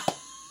 Yes.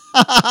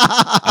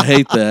 I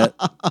hate that.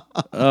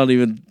 I don't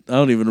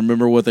even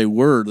remember what they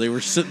were. They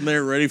were sitting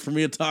there ready for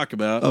me to talk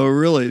about. Oh,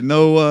 really?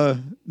 No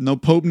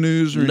Pope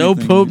news or no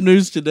anything? Pope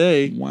news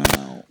today. Wow.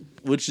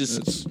 Which is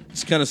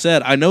it's kind of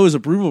sad. I know his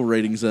approval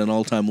rating's at an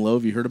all-time low.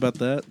 Have you heard about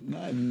that?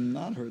 I've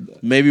not heard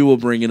that. Maybe we'll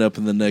bring it up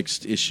in the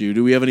next issue.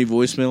 Do we have any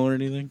voicemail or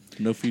anything?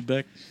 No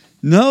feedback?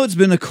 No, it's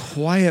been a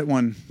quiet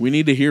one. We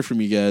need to hear from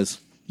you guys.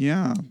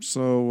 Yeah,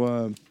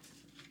 so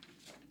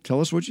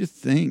tell us what you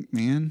think,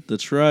 man.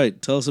 That's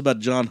right. Tell us about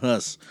John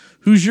Huss.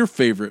 Who's your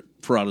favorite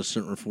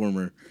Protestant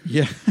reformer?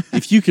 Yeah.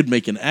 If you could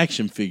make an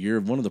action figure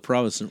of one of the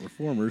Protestant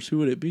reformers, who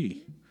would it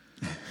be?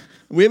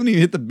 We haven't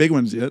even hit the big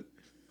ones yet.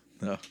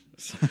 No.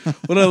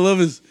 What I love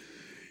is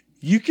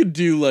you could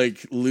do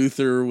like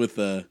Luther with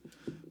a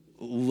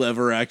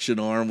lever action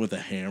arm with a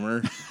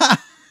hammer.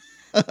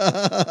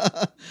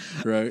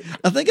 Right.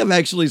 I think I've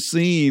actually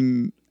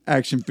seen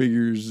action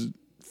figures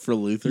for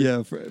Luther.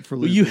 Yeah, for Luther.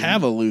 Well, you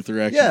have a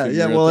Luther action figure.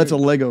 Yeah, well, that's a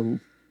Lego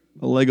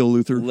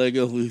Luther.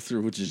 Lego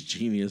Luther, which is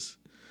genius.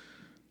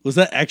 Was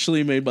that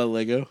actually made by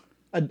Lego?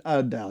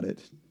 I doubt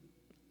it.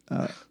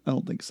 I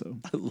don't think so.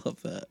 I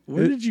love that.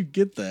 Where did you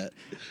get that?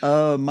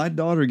 My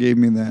daughter gave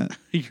me that.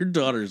 Your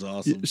daughter's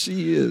awesome.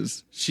 She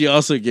is. She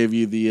also gave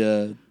you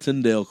the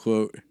Tyndale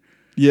quote.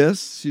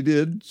 Yes, she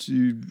did.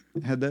 She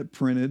had that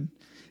printed.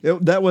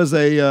 That was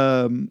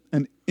an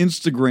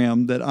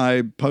Instagram that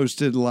I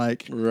posted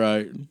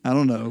right. I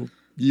don't know,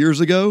 years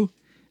ago,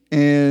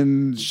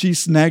 and she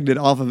snagged it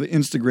off of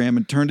Instagram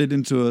and turned it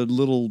into a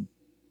little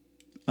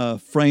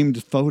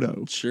framed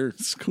photo. Sure,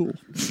 it's cool.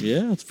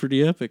 Yeah, it's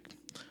pretty epic.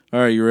 All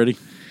right, you ready?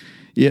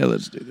 Yeah,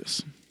 let's do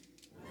this.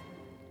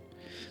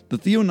 The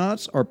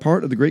Theonauts are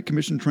part of the Great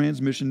Commission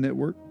Transmission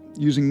Network,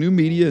 using new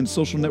media and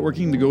social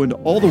networking to go into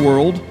all the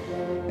world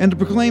and to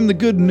proclaim the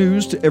good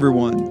news to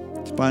everyone.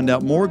 To find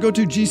out more, go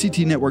to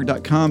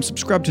gctnetwork.com,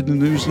 subscribe to the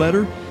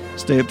newsletter,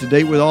 stay up to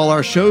date with all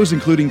our shows,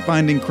 including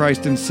Finding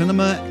Christ in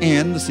Cinema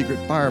and the Secret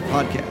Fire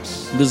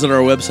podcast. Visit our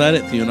website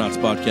at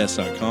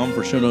theonautspodcast.com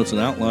for show notes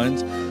and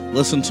outlines.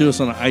 Listen to us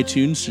on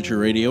iTunes, Stitcher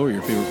Radio, or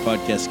your favorite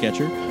podcast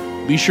catcher.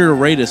 Be sure to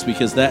rate us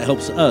because that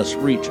helps us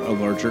reach a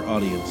larger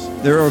audience.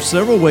 There are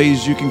several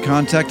ways you can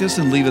contact us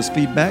and leave us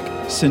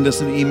feedback. Send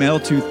us an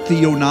email to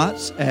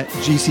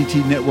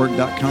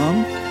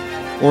theonauts@gctnetwork.com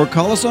or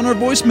call us on our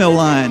voicemail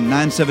line,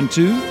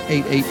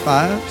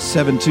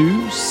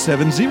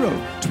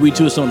 972-885-7270. Tweet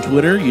to us on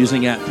Twitter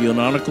using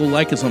 @Theonautical.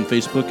 Like us on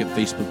Facebook at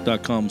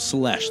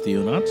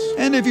facebook.com/Theonauts.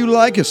 And if you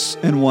like us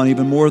and want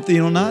even more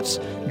Theonauts,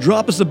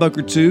 drop us a buck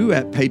or two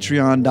at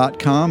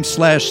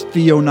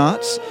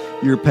patreon.com/Theonauts.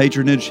 Your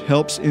patronage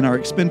helps in our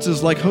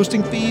expenses like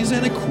hosting fees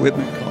and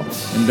equipment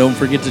costs. And don't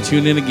forget to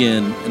tune in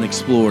again and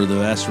explore the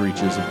vast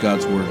reaches of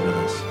God's Word with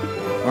us.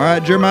 All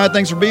right, Jeremiah,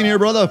 thanks for being here,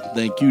 brother.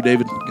 Thank you,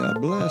 David.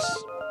 God bless.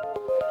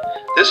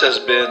 This has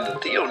been the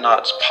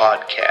Theonauts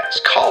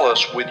Podcast. Call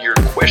us with your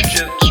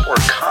questions or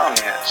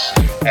comments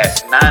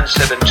at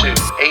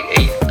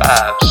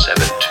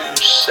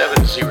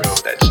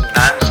 972-885-7270. That's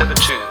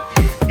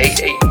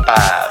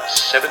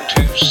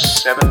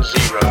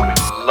 972-885-7270. We'd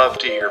love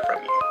to hear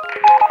from you.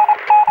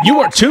 You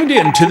are tuned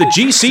in to the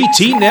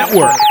GCT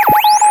Network.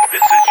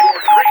 This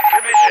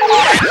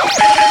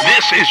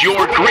is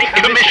your Great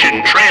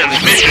Commission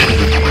transmission.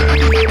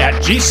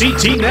 At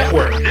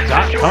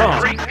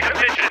GCTNetwork.com.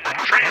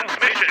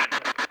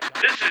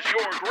 This is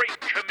your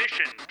Great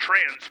Commission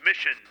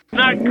transmission.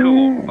 Not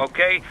cool,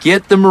 okay?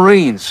 Get the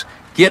Marines.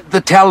 Get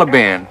the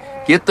Taliban.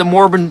 Get the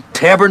Mormon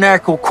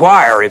Tabernacle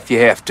Choir if you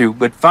have to.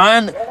 But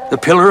find the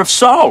Pillar of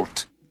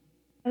Salt.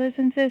 Brothers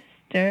and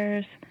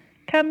sisters,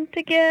 come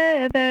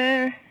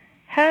together.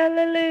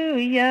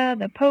 Hallelujah,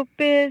 the Pope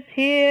is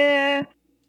here.